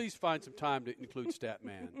 let's please find some time to include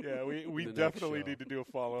Statman. Yeah, we definitely need to do a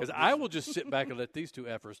follow-up. Because I will just sit back and let these two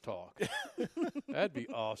effers talk. That'd be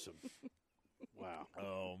awesome. Wow.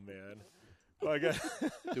 Oh, man. Well,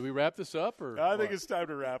 do we wrap this up? Or I think it's time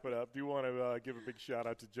to wrap it up. Do you want to give a big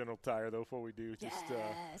shout-out to General Tire, though, before we do?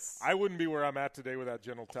 Yes. I wouldn't be where I'm at today without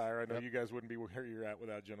General Tire. I know you guys wouldn't be where you're at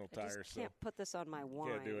without General Tire. Can't put this on my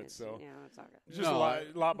wine. Can't do it. So it's all good. Just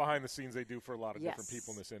a lot behind the scenes they do for a lot of different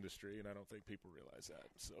people in this industry, and I don't think people realize that.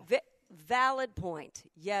 So valid point.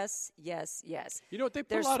 Yes. You know what? They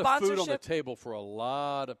put a lot of food on the table for a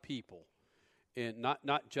lot of people. And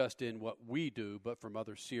not just in what we do, but from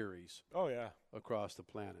other series. Oh, yeah. Across the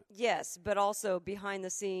planet. Yes, but also behind the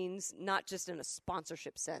scenes, not just in a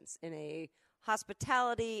sponsorship sense, in a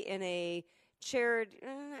hospitality, in a charity.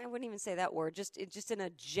 I wouldn't even say that word. Just in a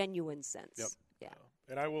genuine sense. Yep. Yeah.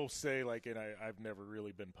 And I will say, and I've never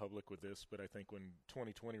really been public with this, but I think when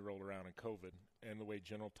 2020 rolled around and COVID, and the way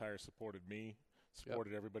General Tire supported me,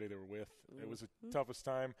 supported everybody they were with. It was the toughest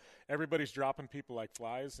time. Everybody's dropping people like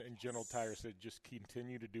flies, and General Tire said, just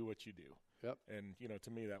continue to do what you do. Yep. And,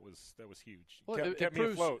 to me, that was huge. Well, kept me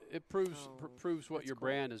afloat. It proves what your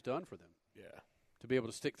brand has done for them. Yeah. To be able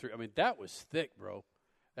to stick through. I mean, that was thick, bro.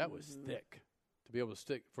 That was thick. To be able to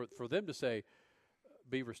stick. For them to say,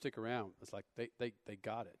 Beaver, stick around. It's like they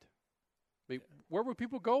got it. I mean, where were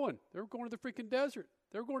people going? They were going to the freaking desert.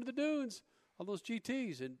 They were going to the dunes on those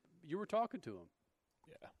GTs, and you were talking to them.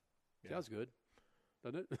 Yeah. Sounds good,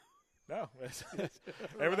 doesn't it? No.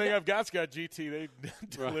 Everything I've got GT. They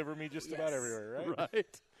deliver me just about everywhere, right?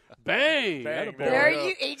 Right. Bang. There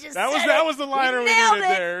you just that was the liner we needed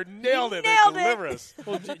there. Nailed it. They deliver us.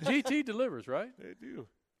 Well, GT delivers, right? They do.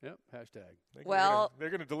 Yep. Hashtag. They're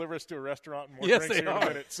going to deliver us to a restaurant and more drinks here in a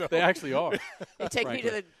minute. So. They actually are. They take me to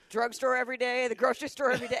the drugstore every day, the grocery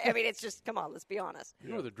store every day. I mean, it's just, come on, let's be honest.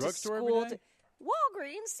 You know the drugstore every day?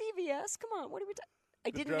 Walgreens, CVS. Come on, what are we talking? I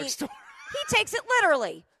didn't mean. Store. He takes it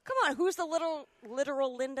literally. Come on, who's the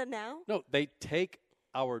literal Linda now? No, they take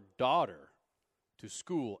our daughter to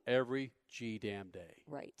school every damn day.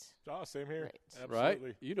 Right. Oh, same here. Right. Absolutely.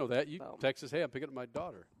 Right? You know that. You text us, hey, I'm picking up my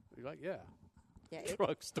daughter. You're like, yeah.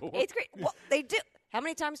 Drugstore. It's great. Well, they do. How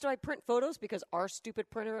many times do I print photos because our stupid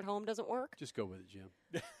printer at home doesn't work? Just go with it,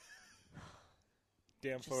 Jim.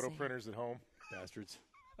 Damn photo printers at home. Bastards.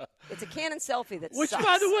 It's a Canon selfie that Which, sucks.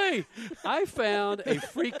 by the way, I found a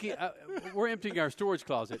freaking we're emptying our storage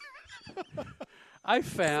closet. I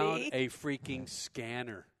found a freaking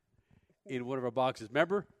scanner in one of our boxes.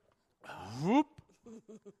 Remember? Whoop.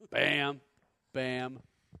 Bam. Bam.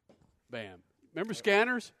 Bam. Remember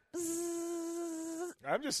scanners?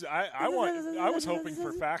 I was hoping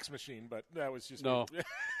for fax machine, but that was just no.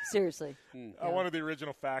 Seriously. I wanted the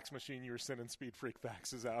original fax machine you were sending Speed Freak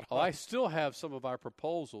faxes out. Oh, I still have some of our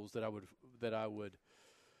proposals that I would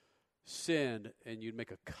send, and you'd make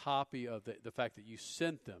a copy of the fact that you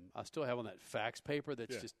sent them. I still have on that fax paper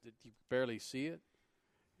that's just that you barely see it.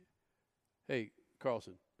 Hey,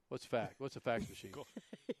 Carlson, what's a fax machine?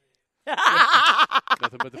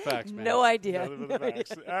 Nothing but the facts, man. No idea. Nothing but the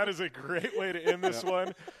facts. That is a great way to end this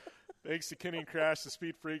one. Thanks to Kenny and Crash, the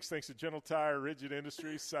Speed Freaks. Thanks to General Tire, Rigid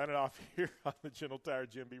Industries. Signing off here on the General Tire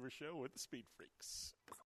Jim Beaver Show with the Speed Freaks.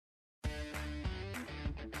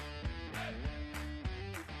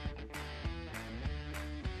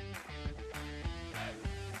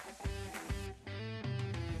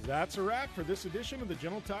 That's a wrap for this edition of the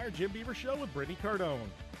General Tire Jim Beaver Show with Brittany Cardone.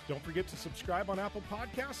 Don't forget to subscribe on Apple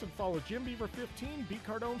Podcasts and follow Jim Beaver 15, B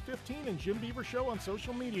Cardone 15, and Jim Beaver Show on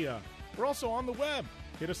social media. We're also on the web.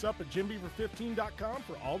 Hit us up at jimbeaver15.com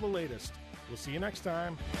for all the latest. We'll see you next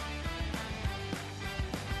time.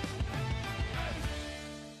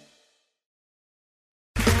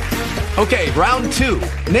 Okay, round two.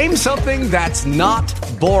 Name something that's not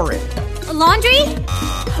boring. A laundry?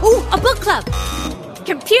 Ooh, a book club.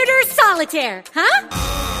 Computer solitaire, huh?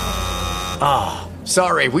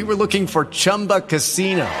 Sorry, we were looking for Chumba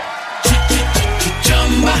Casino.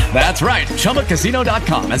 That's right.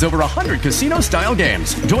 ChumbaCasino.com has over 100 casino-style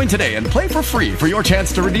games. Join today and play for free for your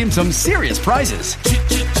chance to redeem some serious prizes.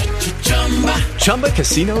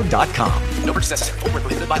 ChumbaCasino.com. No purchase necessary. Void where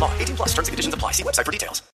prohibited by law. 18 plus. Terms and conditions apply. See website for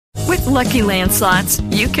details. With Lucky Land Slots,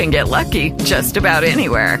 you can get lucky just about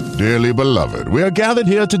anywhere. Dearly beloved, we are gathered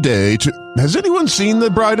here today to... Has anyone seen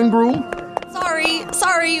the bride and groom?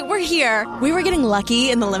 Sorry, we're here. We were getting lucky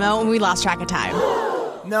in the limo and we lost track of time.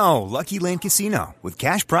 No, Lucky Land Casino, with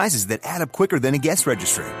cash prizes that add up quicker than a guest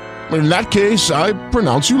registry. In that case, I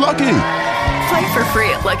pronounce you lucky. Play for free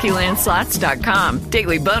at LuckyLandSlots.com.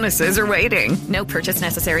 Daily bonuses are waiting. No purchase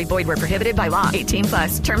necessary. Void where prohibited by law. 18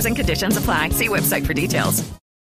 plus. Terms and conditions apply. See website for details.